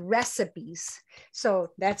boards with recipes.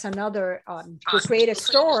 So that's another, to create a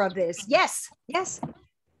store of this. Yes, yes.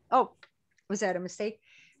 Oh, was that a mistake?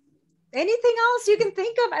 Anything else you can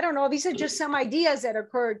think of? I don't know. These are just some ideas that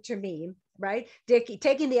occurred to me, right?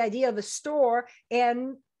 Taking the idea of a store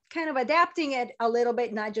and kind of adapting it a little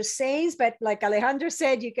bit, not just sayings, but like Alejandra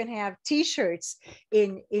said, you can have t-shirts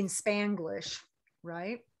in Spanglish,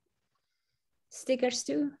 right? Stickers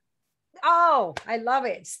too. Oh, I love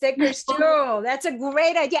it. Stickers too. That's a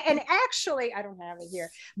great idea. And actually, I don't have it here,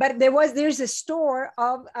 but there's a store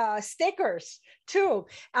of stickers too.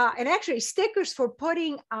 And actually stickers for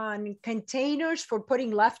putting on containers for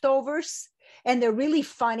putting leftovers. And they're really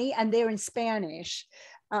funny and they're in Spanish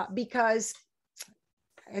because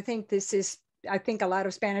I think a lot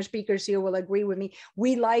of Spanish speakers here will agree with me.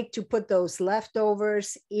 We like to put those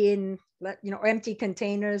leftovers in, you know, empty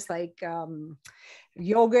containers like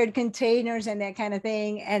yogurt containers and that kind of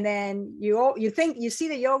thing. And then you see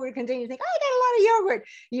the yogurt container, you think, oh, I got a lot of yogurt.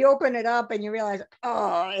 You open it up and you realize,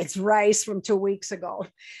 oh, it's rice from 2 weeks ago.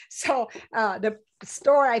 So the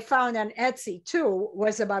store I found on Etsy too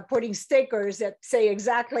was about putting stickers that say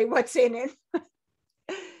exactly what's in it.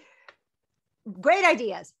 Great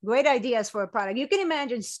ideas for a product. You can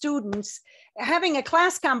imagine students having a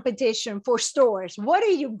class competition for stores. What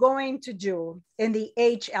are you going to do in the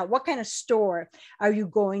HL? What kind of store are you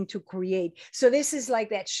going to create? So this is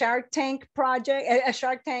like that Shark Tank project, a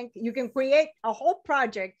Shark Tank. You can create a whole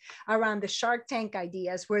project around the Shark Tank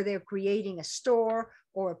ideas where they're creating a store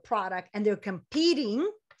or a product and they're competing.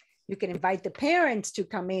 You can invite the parents to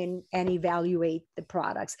come in and evaluate the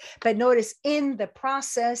products. But notice in the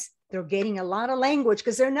process, they're getting a lot of language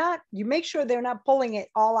because you make sure they're not pulling it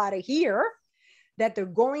all out of here, that they're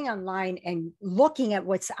going online and looking at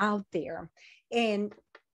what's out there and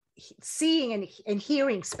seeing and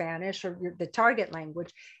hearing Spanish or the target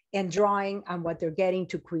language and drawing on what they're getting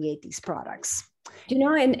to create these products. You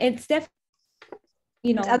know, and it's definitely,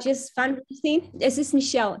 you know, just fundraising. This is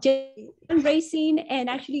Michelle, just fundraising and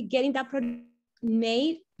actually getting that product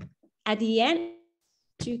made at the end.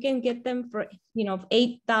 You can get them for, you know,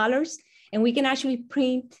 $8 and we can actually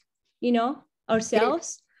print, you know,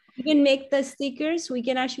 ourselves. We can make the stickers. We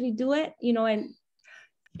can actually do it, you know, and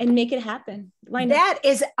make it happen. Why not? That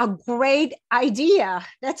is a great idea.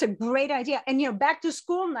 That's a great idea. And, you know, back to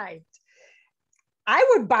school night, I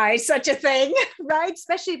would buy such a thing, right?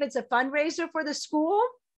 Especially if it's a fundraiser for the school.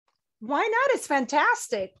 Why not? It's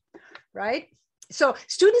fantastic, right? So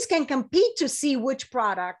students can compete to see which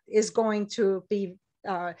product is going to be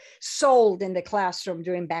sold in the classroom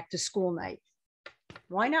during back to school night.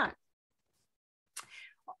 Why not?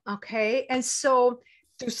 Okay, and so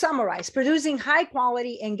to summarize, producing high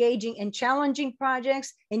quality, engaging and challenging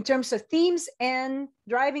projects in terms of themes and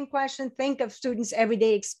driving question, think of students'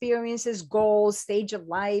 everyday experiences, goals, stage of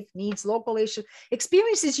life, needs, local issues,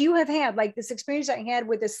 experiences you have had, like this experience I had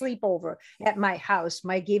with a sleepover at my house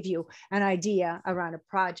might give you an idea around a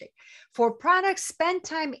project. For products, spend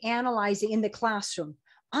time analyzing in the classroom,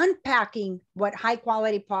 unpacking what high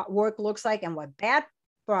quality work looks like and what bad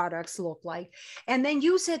products look like, and then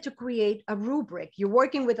use it to create a rubric. You're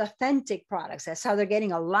working with authentic products. That's how they're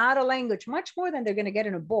getting a lot of language, much more than they're going to get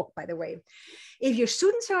in a book, by the way. If your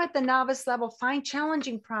students are at the novice level, find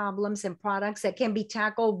challenging problems and products that can be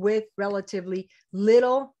tackled with relatively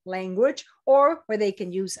little language, or where they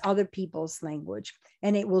can use other people's language.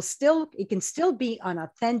 And it can still be an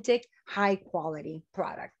authentic, high quality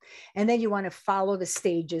product. And then you want to follow the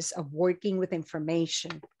stages of working with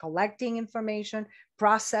information, collecting information,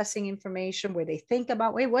 processing information, where they think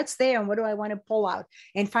about, wait, what's there and what do I want to pull out?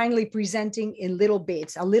 And finally presenting in little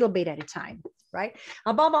bits, a little bit at a time, right?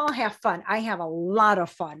 Above all, have fun. I have a lot of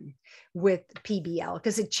fun with PBL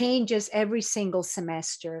because it changes every single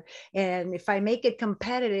semester. And if I make it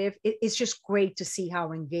competitive, it's just great to see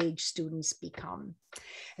how engaged students become.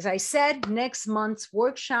 As I said, next month's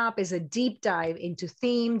workshop is a deep dive into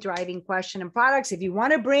theme, driving question, and products. If you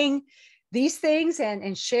want to bring these things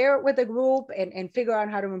and share it with the group and figure out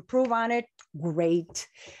how to improve on it, great.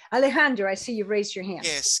 Alejandro, I see you've raised your hand.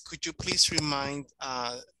 Yes, could you please remind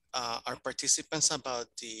our participants about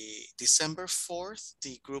the December 4th,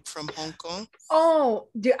 the group from Hong Kong? Oh,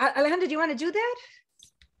 Alejandro, do you want to do that?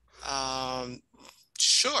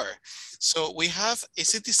 Sure. So we have,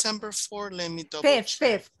 is it December 4th? Let me double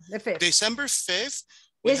check. The 5th. December 5th.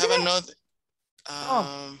 We have another.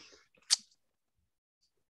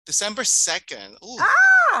 December 2nd. Ooh.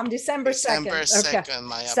 I'm December 2nd. December 2nd,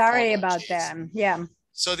 my Sorry apologies. about that. Yeah.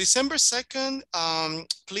 So December 2nd,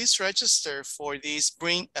 please register for this.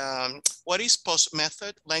 What is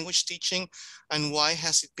post-method language teaching and why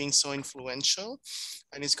has it been so influential?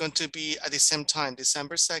 And it's going to be at the same time,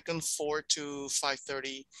 December 2nd, 4 to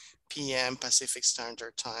 5:30 p.m. Pacific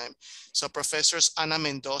Standard Time. So Professors Ana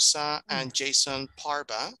Mendoza and Jason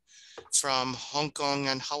Parba from Hong Kong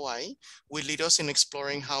and Hawaii will lead us in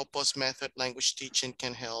exploring how post-method language teaching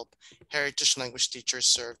can help heritage language teachers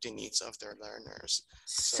serve the needs of their learners.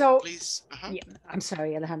 So please. Yeah, I'm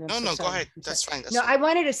sorry, Alejandro. No, go ahead. That's fine. No, I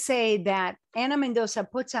wanted to say that Ana Mendoza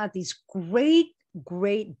puts out these great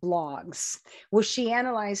blogs where she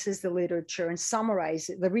analyzes the literature and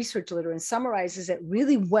summarizes the research literature and summarizes it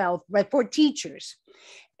really well, but for teachers.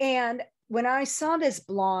 And when I saw this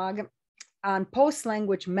blog on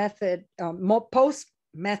post-method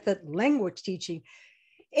language teaching,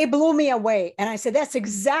 it blew me away. And I said, that's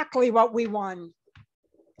exactly what we want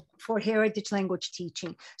for heritage language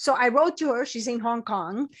teaching. So I wrote to her, she's in Hong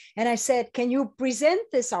Kong, and I said, can you present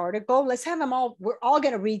this article? Let's have them all, we're all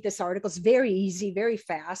gonna read this article. It's very easy, very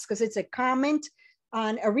fast, because it's a comment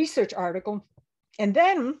on a research article. And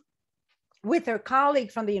then with her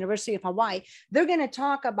colleague from the University of Hawaii, they're gonna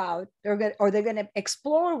talk about, they're gonna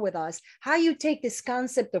explore with us how you take this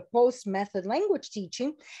concept of post-method language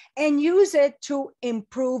teaching and use it to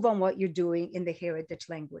improve on what you're doing in the heritage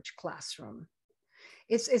language classroom.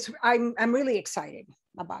 I'm really excited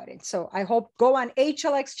about it. So I hope, go on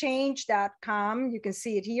hlexchange.com. You can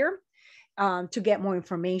see it here to get more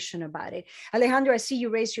information about it. Alejandro, I see you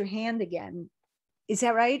raised your hand again. Is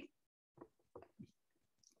that right?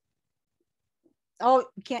 Oh,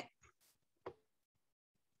 can't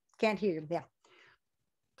hear you. Yeah.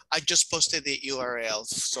 I just posted the URL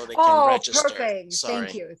so they can register. Perfect.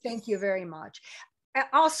 Sorry. Thank you very much.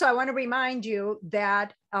 Also, I want to remind you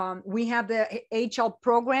that we have the HL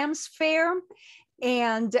Programs Fair,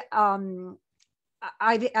 and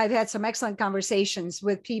I've had some excellent conversations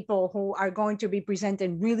with people who are going to be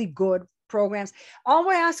presenting really good programs. All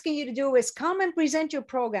we're asking you to do is come and present your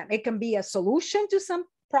program. It can be a solution to some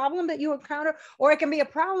problem that you encounter, or it can be a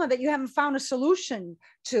problem that you haven't found a solution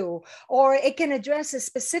to, or it can address a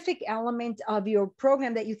specific element of your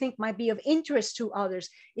program that you think might be of interest to others.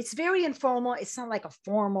 It's very informal. It's not like a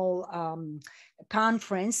formal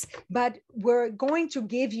conference, but we're going to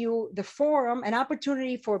give you the forum, an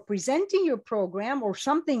opportunity for presenting your program or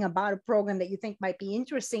something about a program that you think might be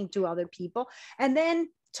interesting to other people, and then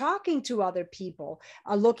talking to other people,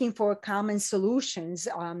 looking for common solutions,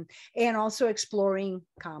 and also exploring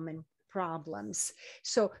common problems.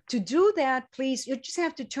 So to do that, please, you just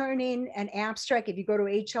have to turn in an abstract. If you go to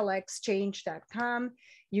hlexchange.com,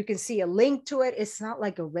 you can see a link to it. It's not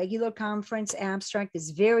like a regular conference abstract.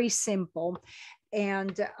 It's very simple.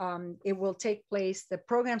 And it will take place, the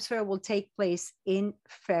Programs Fair will take place in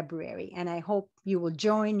February. And I hope you will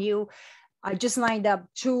join you. I just lined up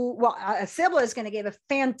two, well, Sybil is going to give a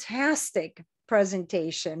fantastic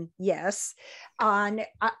presentation, yes, on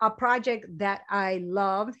a project that I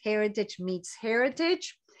love, Heritage Meets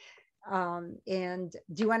Heritage. And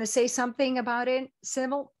do you want to say something about it,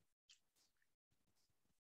 Sybil?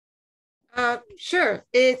 Sure.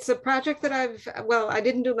 It's a project that I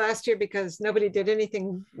didn't do last year because nobody did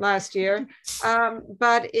anything last year.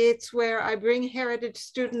 But it's where I bring heritage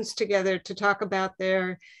students together to talk about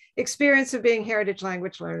their experience of being heritage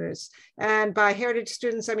language learners. And by heritage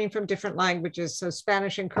students, I mean from different languages. So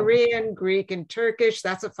Spanish and Korean, Greek and Turkish,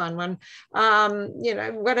 that's a fun one.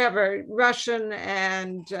 Whatever, Russian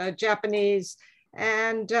and Japanese.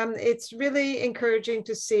 And it's really encouraging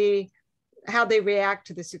to see how they react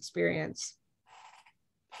to this experience.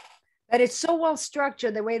 But it's so well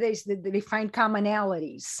structured, the way they find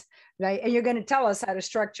commonalities, right? And you're going to tell us how to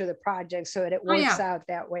structure the project so that it works out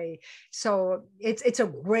that way. So it's a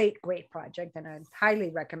great project, and I highly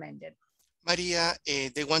recommend it. Maria,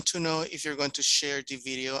 they want to know if you're going to share the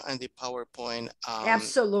video and the PowerPoint.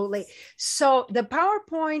 Absolutely. So the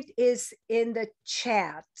PowerPoint is in the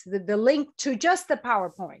chat, the link to just the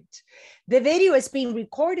PowerPoint. The video is being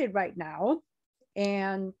recorded right now,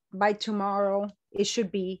 and by tomorrow it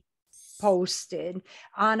should be posted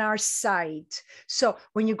on our site. So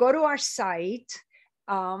when you go to our site,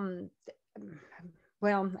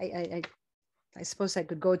 I suppose I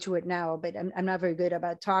could go to it now, but I'm not very good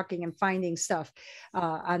about talking and finding stuff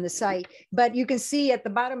on the site. But you can see at the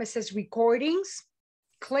bottom, it says recordings.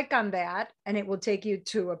 Click on that and it will take you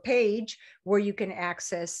to a page where you can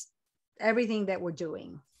access everything that we're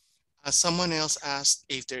doing. Someone else asked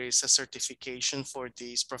if there is a certification for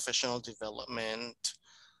this professional development.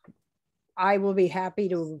 I will be happy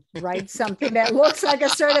to write something that looks like a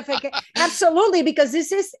certificate. Absolutely, because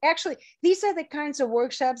these are the kinds of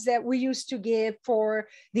workshops that we used to give for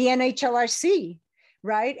the NHLRC,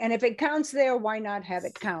 right? And if it counts there, why not have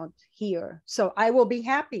it count here? So I will be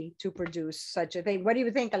happy to produce such a thing. What do you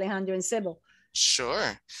think, Alejandro and Sybil?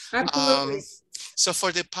 Sure. Absolutely. So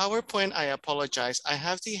for the PowerPoint, I apologize. I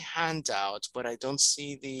have the handout, but I don't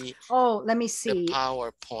see the let me see. The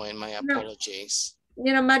PowerPoint. My apologies.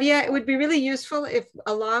 Maria, it would be really useful if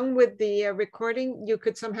along with the recording, you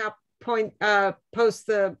could somehow post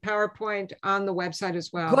the PowerPoint on the website as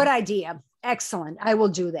well. Good idea. Excellent. I will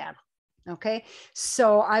do that. Okay.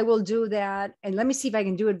 So I will do that. And let me see if I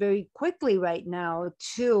can do it very quickly right now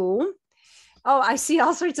too. Oh, I see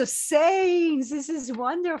all sorts of sayings. This is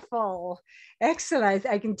wonderful. Excellent.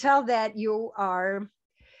 I can tell that you are,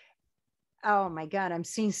 oh my God, I'm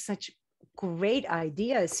seeing such great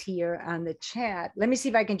ideas here on the chat. Let me see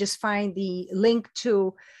if I can just find the link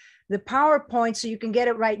to the PowerPoint so you can get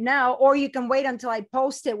it right now, or you can wait until I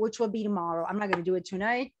post it, which will be tomorrow. I'm not going to do it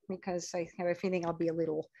tonight because I have a feeling I'll be a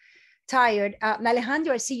little tired.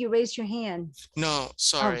 Alejandro, I see you raised your hand. No,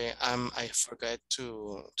 sorry. I forgot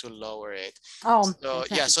to lower it. Oh, so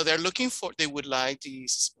yeah. So they're looking for, they would like the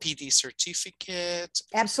PD certificate.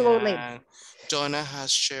 Absolutely. Donna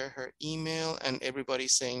has shared her email and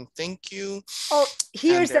everybody's saying thank you. Oh,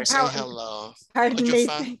 here's the PowerPoint. Hello. Pardon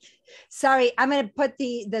me. Sorry, I'm going to put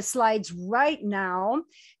the slides right now.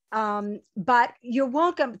 But you're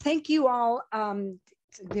welcome. Thank you all.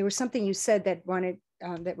 There was something you said that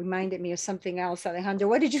that reminded me of something else, Alejandro.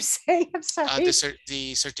 What did you say? I'm sorry.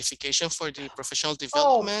 The certification for the professional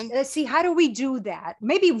development. Oh, let's see. How do we do that?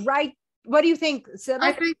 Maybe write. What do you think?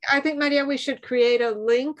 I think, Maria, we should create a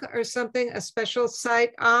link or something, a special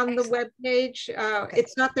site on the webpage. Okay.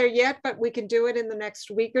 It's not there yet, but we can do it in the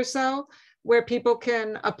next week or so, where people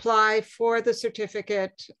can apply for the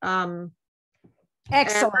certificate.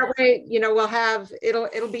 Excellent. That way, we'll have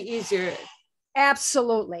it'll be easier.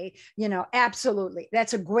 Absolutely. Absolutely.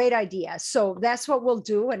 That's a great idea. So that's what we'll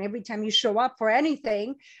do. And every time you show up for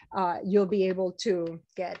anything, you'll be able to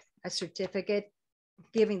get a certificate,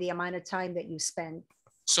 given the amount of time that you spend.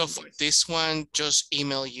 So for this one, just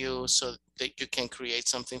email you so that you can create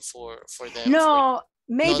something for them. No,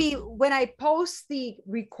 maybe when I post the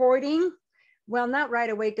recording, well, not right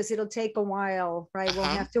away, because it'll take a while, right? We'll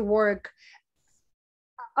have to work.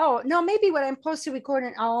 Oh, no, maybe when I'm posting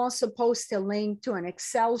recording, I'll also post a link to an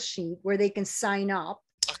Excel sheet where they can sign up.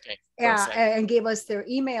 Okay. And give us their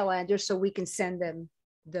email address so we can send them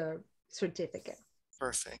the certificate.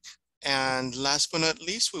 Perfect. And last but not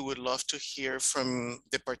least, we would love to hear from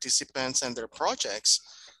the participants and their projects.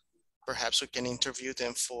 Perhaps we can interview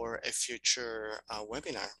them for a future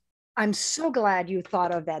webinar. I'm so glad you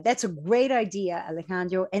thought of that. That's a great idea,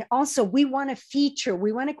 Alejandro. And also we want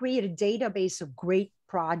to create a database of great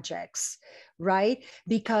projects, right?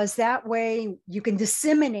 Because that way you can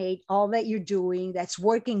disseminate all that you're doing that's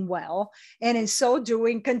working well, and in so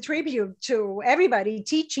doing contribute to everybody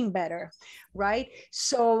teaching better, right?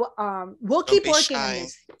 So we'll keep working on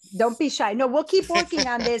this. Don't be shy. No, we'll keep working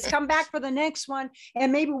on this. Come back for the next one,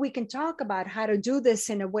 and maybe we can talk about how to do this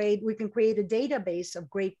in a way we can create a database of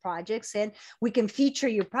great projects, and we can feature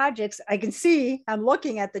your projects. I can see, I'm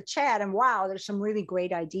looking at the chat, and wow, there's some really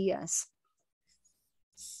great ideas.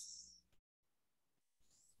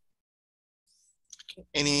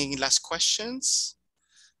 Any last questions?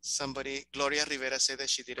 Somebody, Gloria Rivera said that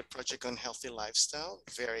she did a project on healthy lifestyle.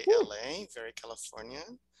 Very Ooh. LA, very California.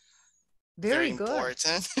 Very good.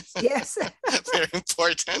 Important. Yes. Very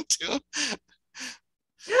important too.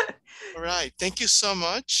 All right. Thank you so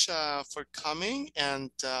much for coming.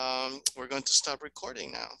 And we're going to stop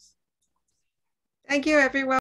recording now. Thank you, everyone.